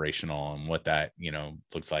still operational and what that,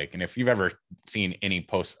 looks like. And if you've ever seen any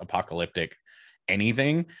post-apocalyptic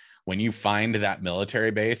anything, when you find that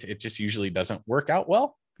military base, it just usually doesn't work out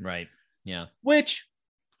well. Right. Yeah. Which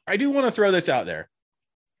I do want to throw this out there.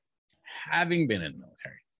 Having been in the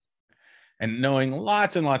military and knowing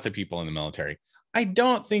lots and lots of people in the military, I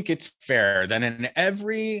don't think it's fair that in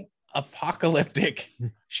every apocalyptic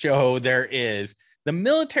show there is, the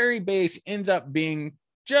military base ends up being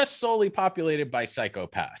just solely populated by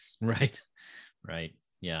psychopaths. Right. Right.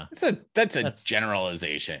 Yeah. That's a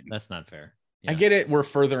generalization. That's not fair. Yeah. I get it. We're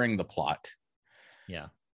furthering the plot. Yeah.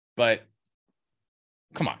 But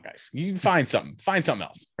come on, guys, you find something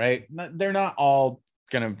else, right? They're not all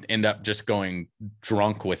going to end up just going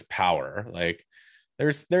drunk with power. Like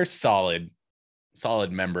there's solid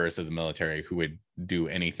members of the military who would do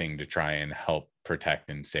anything to try and help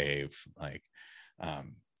protect and save. Like,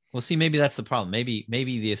 Well, see, maybe that's the problem. Maybe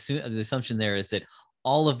the assumption there is that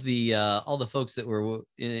all the folks that were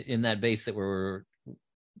in that base that were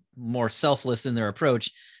more selfless in their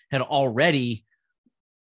approach had already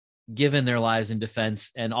given their lives in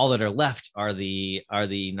defense, and all that are left are the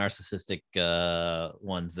narcissistic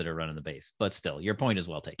ones that are running the base. But still, your point is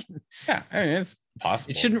well taken. Yeah, I mean, it's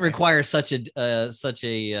possible. It shouldn't require such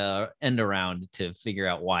a end around to figure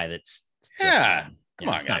out why. That's just, come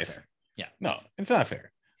on, guys. Yeah, no, it's not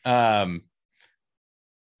fair. Man,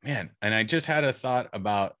 and I just had a thought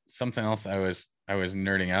about something else I was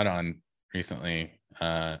nerding out on recently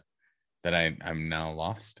that I'm now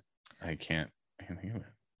lost. I can't think of it.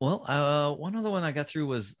 Well, one other one I got through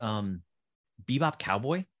was Bebop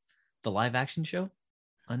Cowboy, the live action show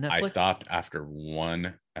on Netflix. I stopped after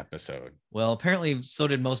one episode. Well, apparently so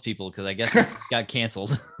did most people, because I guess it got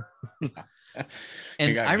canceled.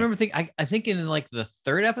 And I remember I think in like the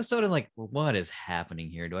third episode, I'm like, well, what is happening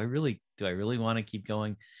here? Do I really want to keep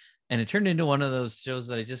going? And it turned into one of those shows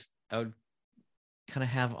that I would kind of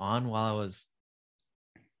have on while I was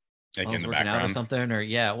like in the working background out or something, or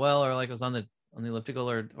or like I was on the elliptical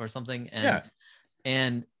or something.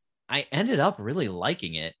 And I ended up really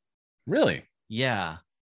liking it. Really? Yeah.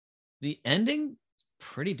 The ending,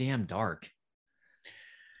 pretty damn dark.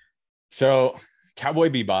 So Cowboy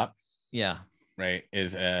Bebop. Yeah. Right.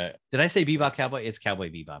 Is did I say Bebop Cowboy? It's Cowboy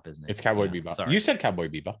Bebop, isn't it? It's Cowboy Bebop. Sorry. You said Cowboy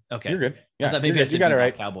Bebop. Okay. You're good. Yeah. I thought maybe I said you got Bebop it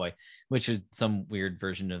right. Cowboy, which is some weird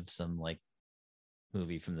version of some like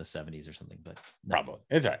movie from the 70s or something, but no. Probably.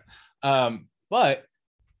 It's all right. But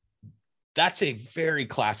that's a very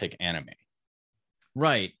classic anime.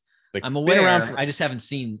 Right. Like, I'm aware. I just haven't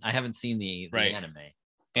seen the anime.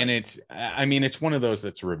 And it's one of those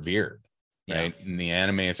that's revered, right? In the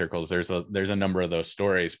anime circles, there's a number of those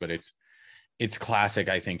stories, but it's classic,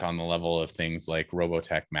 I think, on the level of things like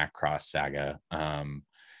Robotech, Macross Saga,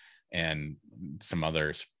 and some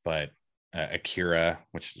others, but Akira,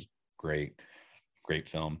 which is great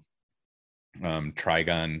film.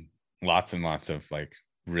 Trigun, lots and lots of like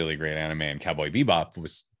really great anime, and Cowboy Bebop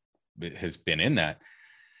has been in that.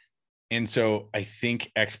 And so I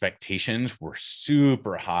think expectations were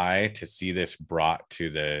super high to see this brought to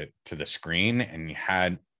the screen, and you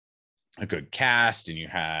had a good cast, and you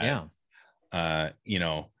had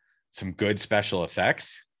some good special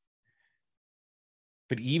effects.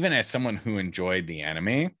 But even as someone who enjoyed the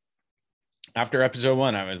anime, after episode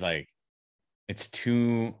 1, I was like, it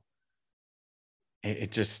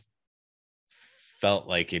just felt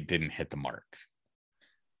like it didn't hit the mark.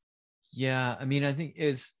 Yeah, I mean, I think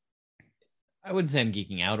I wouldn't say I'm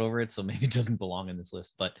geeking out over it, so maybe it doesn't belong in this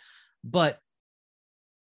list, but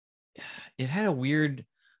it had a weird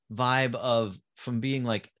vibe from being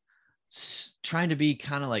like trying to be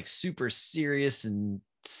kind of like super serious and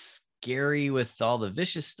scary with all the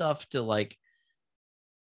vicious stuff to like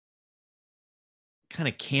kind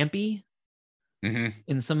of campy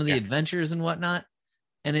in some of the adventures and whatnot.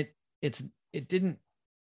 And it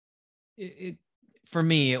for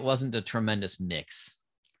me, it wasn't a tremendous mix.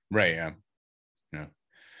 Right. Yeah.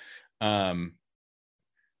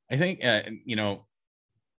 I think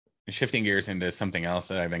shifting gears into something else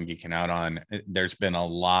that I've been geeking out on, there's been a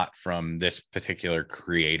lot from this particular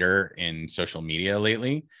creator in social media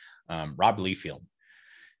lately, Rob Liefeld.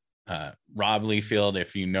 Rob Liefeld,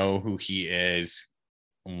 if you know who he is,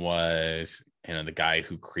 was the guy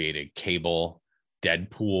who created Cable,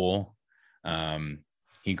 Deadpool.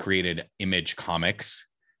 He created Image Comics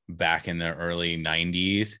back in the early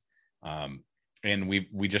 90s. And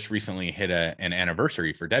we just recently hit an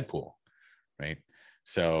anniversary for Deadpool, right?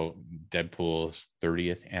 So Deadpool's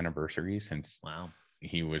 30th anniversary since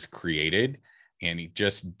he was created, and he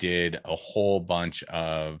just did a whole bunch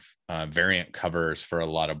of variant covers for a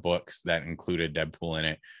lot of books that included Deadpool in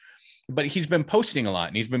it. But he's been posting a lot,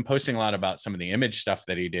 and he's been posting a lot about some of the Image stuff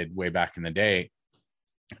that he did way back in the day.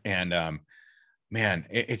 And man,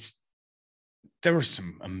 there was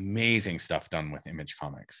some amazing stuff done with Image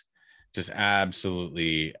Comics. Just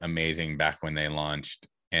absolutely amazing back when they launched,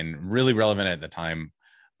 and really relevant at the time.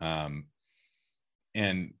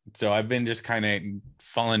 And so I've been just kind of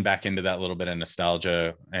falling back into that little bit of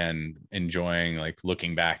nostalgia and enjoying, like,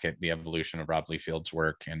 looking back at the evolution of Rob Liefeld's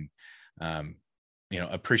work, and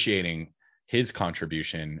appreciating his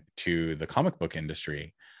contribution to the comic book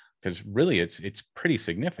industry, because really it's pretty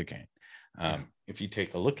significant if you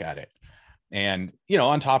take a look at it. And,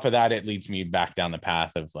 on top of that, it leads me back down the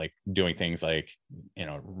path of like doing things like,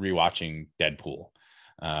 rewatching Deadpool.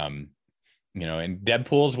 And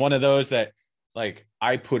Deadpool is one of those that like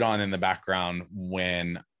I put on in the background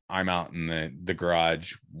when I'm out in the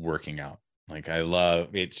garage working out. Like, I love,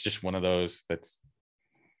 it's just one of those that's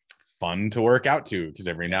fun to work out to, because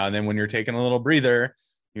every now and then when you're taking a little breather,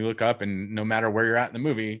 you look up and no matter where you're at in the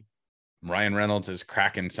movie, Ryan Reynolds is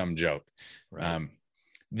cracking some joke. Right.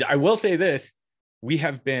 I will say this. We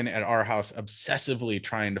have been at our house obsessively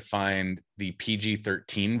trying to find the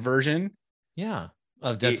PG-13 version. Yeah.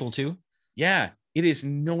 Of Deadpool 2. Yeah. It is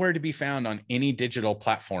nowhere to be found on any digital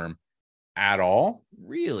platform at all.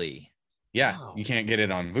 Really? Yeah. Wow. You can't get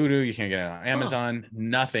it on Vudu. You can't get it on Amazon,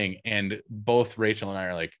 nothing. And both Rachel and I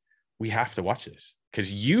are like, we have to watch this,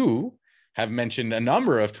 because you have mentioned a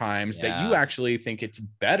number of times that you actually think it's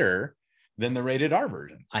better than the rated R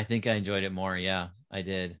version. I think I enjoyed it more. Yeah, I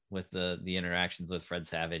did, with the interactions with Fred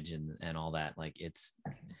Savage and all that. Like it's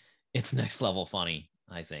next level funny,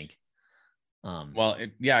 I think.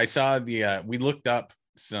 I saw we looked up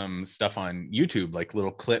some stuff on YouTube, like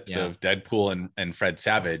little clips of Deadpool and Fred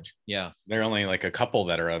Savage. Yeah. There are only like a couple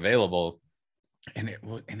that are available, and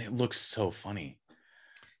it looks so funny.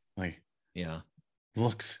 Like, yeah,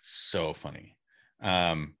 looks so funny. So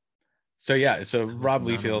Rob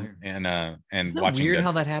Liefeld and Isn't that watching weird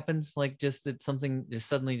how that happens? Like just that something just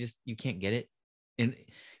suddenly just you can't get it. And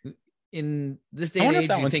in this day and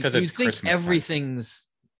age, you think everything's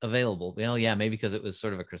available. Well, yeah, maybe because it was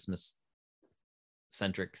sort of a Christmas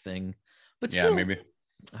centric thing. But still, maybe.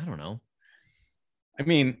 I don't know. I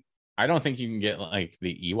mean, I don't think you can get like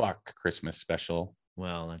the Ewok Christmas special.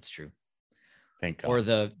 Well, that's true. Thank God. Or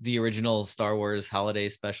the original Star Wars holiday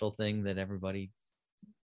special thing that everybody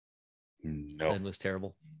said was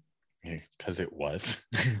terrible. Because it was.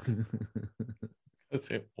 Because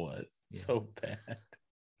it was so bad.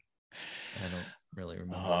 I don't really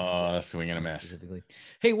remember. Oh, swinging a mess. Specifically.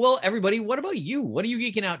 Hey, well, everybody, what about you? What are you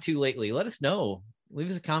geeking out to lately? Let us know. Leave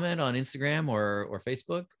us a comment on Instagram or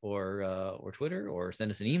Facebook or Twitter, or send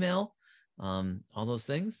us an email. All those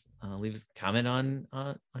things. Leave us a comment on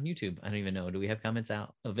YouTube. I don't even know. Do we have comments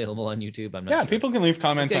out available on YouTube? I'm not sure. People can leave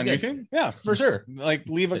comments on YouTube. Yeah, for sure. Like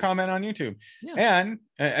leave a comment on YouTube. Yeah. And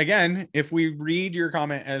again, if we read your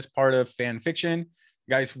comment as part of fan fiction,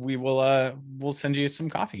 guys, we'll send you some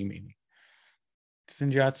coffee, maybe.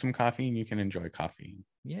 Send you out some coffee and you can enjoy coffee.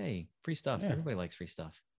 Yay, free stuff. Yeah. Everybody likes free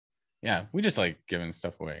stuff. Yeah, we just like giving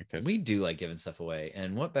stuff away, because we do like giving stuff away.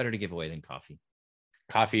 And what better to give away than coffee?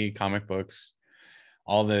 Coffee, comic books,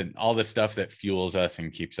 all the stuff that fuels us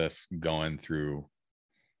and keeps us going through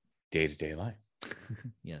day-to-day life.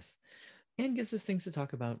 Yes. And gives us things to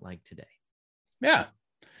talk about, like today. Yeah.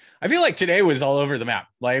 I feel like today was all over the map.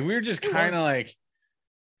 Like we were just kind of like.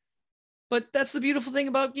 But that's the beautiful thing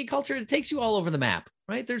about geek culture. It takes you all over the map,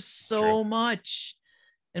 right? There's so much.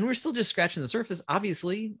 And we're still just scratching the surface,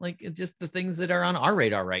 obviously. Like it's just the things that are on our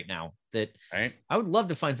radar right now that I would love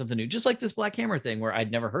to find something new, just like this Black Hammer thing where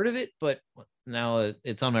I'd never heard of it, but now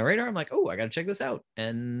it's on my radar. I'm like, oh, I got to check this out.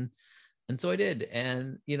 And so I did.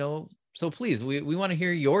 And, so please, we want to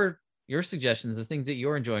hear your suggestions of things that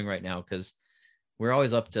you're enjoying right now, because we're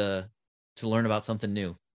always up to learn about something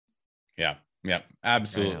new. Yeah. Yeah,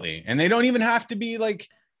 absolutely. And they don't even have to be like,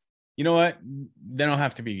 you know what? They don't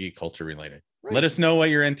have to be geek culture related. Right. Let us know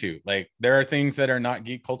what you're into. Like there are things that are not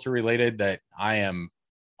geek culture related that I am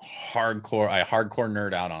hardcore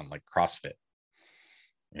nerd out on, like CrossFit.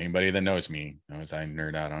 Anybody that knows me knows I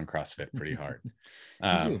nerd out on CrossFit pretty hard.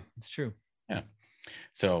 It's true. Yeah.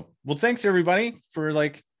 So, well, thanks everybody for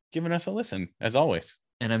like giving us a listen as always.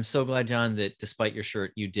 And I'm so glad, John, that despite your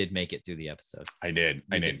shirt, you did make it through the episode. I did.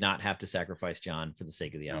 I did not have to sacrifice John for the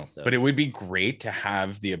sake of the episode. But it would be great to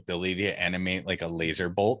have the ability to animate like a laser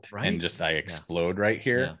bolt and just explode right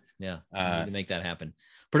here. Yeah. Need to make that happen.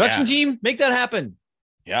 Production team, make that happen.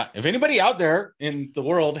 Yeah. If anybody out there in the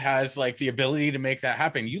world has like the ability to make that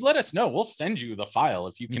happen, you let us know. We'll send you the file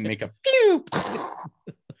if you can make a pew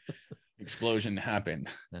explosion happen.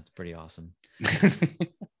 That's pretty awesome.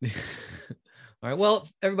 All right. Well,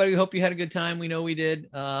 everybody, we hope you had a good time. We know we did.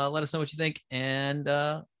 Let us know what you think. And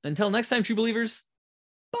until next time, true believers.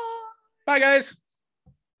 Bye, guys.